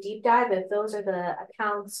take a deep dive if those are the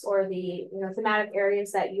accounts or the thematic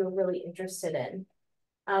areas that you're really interested in.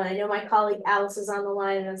 I know my colleague Alice is on the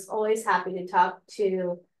line and is always happy to talk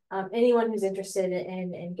to anyone who's interested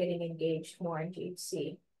in getting engaged more in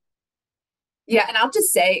GHC. Yeah, and I'll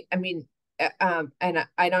just say, and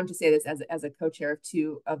I don't just say this as a co-chair of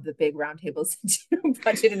two of the big roundtables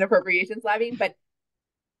budget and appropriations lobbying, but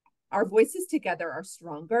our voices together are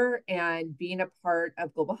stronger, and being a part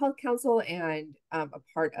of Global Health Council and a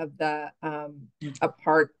part of the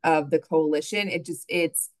coalition,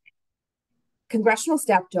 it's congressional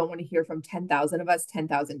staff don't want to hear from 10,000 of us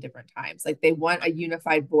 10,000 different times. Like, they want a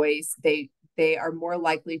unified voice. They are more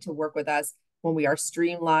likely to work with us when we are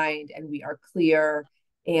streamlined and we are clear.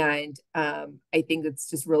 And I think it's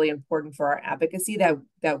just really important for our advocacy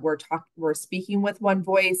that we're speaking with one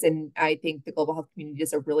voice. And I think the global health community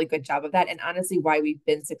does a really good job of that. And honestly, why we've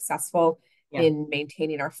been successful in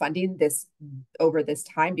maintaining our funding over this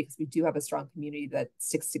time, because we do have a strong community that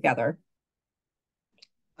sticks together.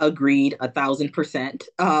 Agreed, 1,000%.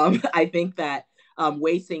 I think that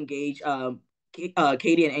ways to engage,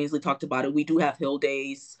 Katie and Ainsley talked about it. We do have Hill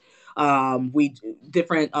Days.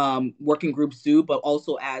 Different working groups do, but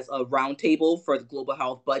also as a roundtable for the global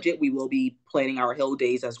health budget, we will be planning our Hill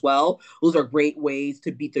Days as well. Those are great ways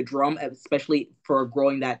to beat the drum, especially for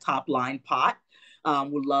growing that top line pot.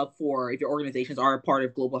 Would love for, if your organizations are a part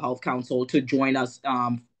of Global Health Council, to join us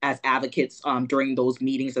as advocates during those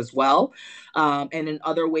meetings as well. And in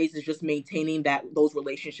other ways is just maintaining those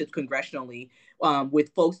relationships congressionally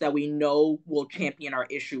with folks that we know will champion our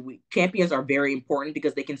issue. Champions are very important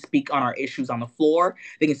because they can speak on our issues on the floor.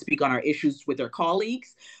 They can speak on our issues with their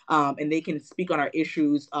colleagues, and they can speak on our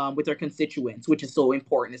issues with their constituents, which is so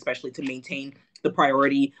important, especially to maintain the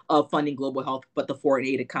priority of funding global health, but the foreign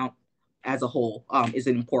aid account as a whole is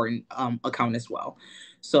an important account as well.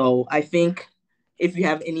 So I think if you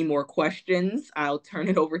have any more questions, I'll turn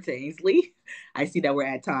it over to Ainsley. I see that we're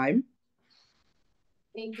at time.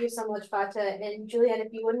 Thank you so much, Fata. And Juliet,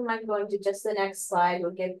 if you wouldn't mind going to just the next slide,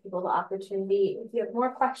 we'll give people the opportunity. If you have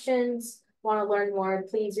more questions, want to learn more,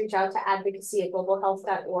 please reach out to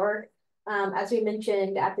advocacy@globalhealth.org. As we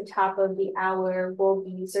mentioned at the top of the hour, we'll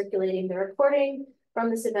be circulating the recording from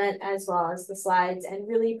this event as well as the slides, and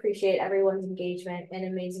really appreciate everyone's engagement and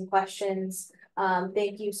amazing questions.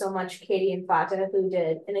 Thank you so much, Katie and Fata, who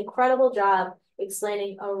did an incredible job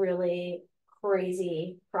explaining a really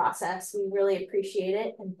crazy process. We really appreciate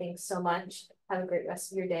it, and thanks so much. Have a great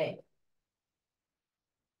rest of your day.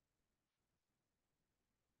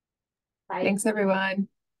 Bye. Thanks, everyone.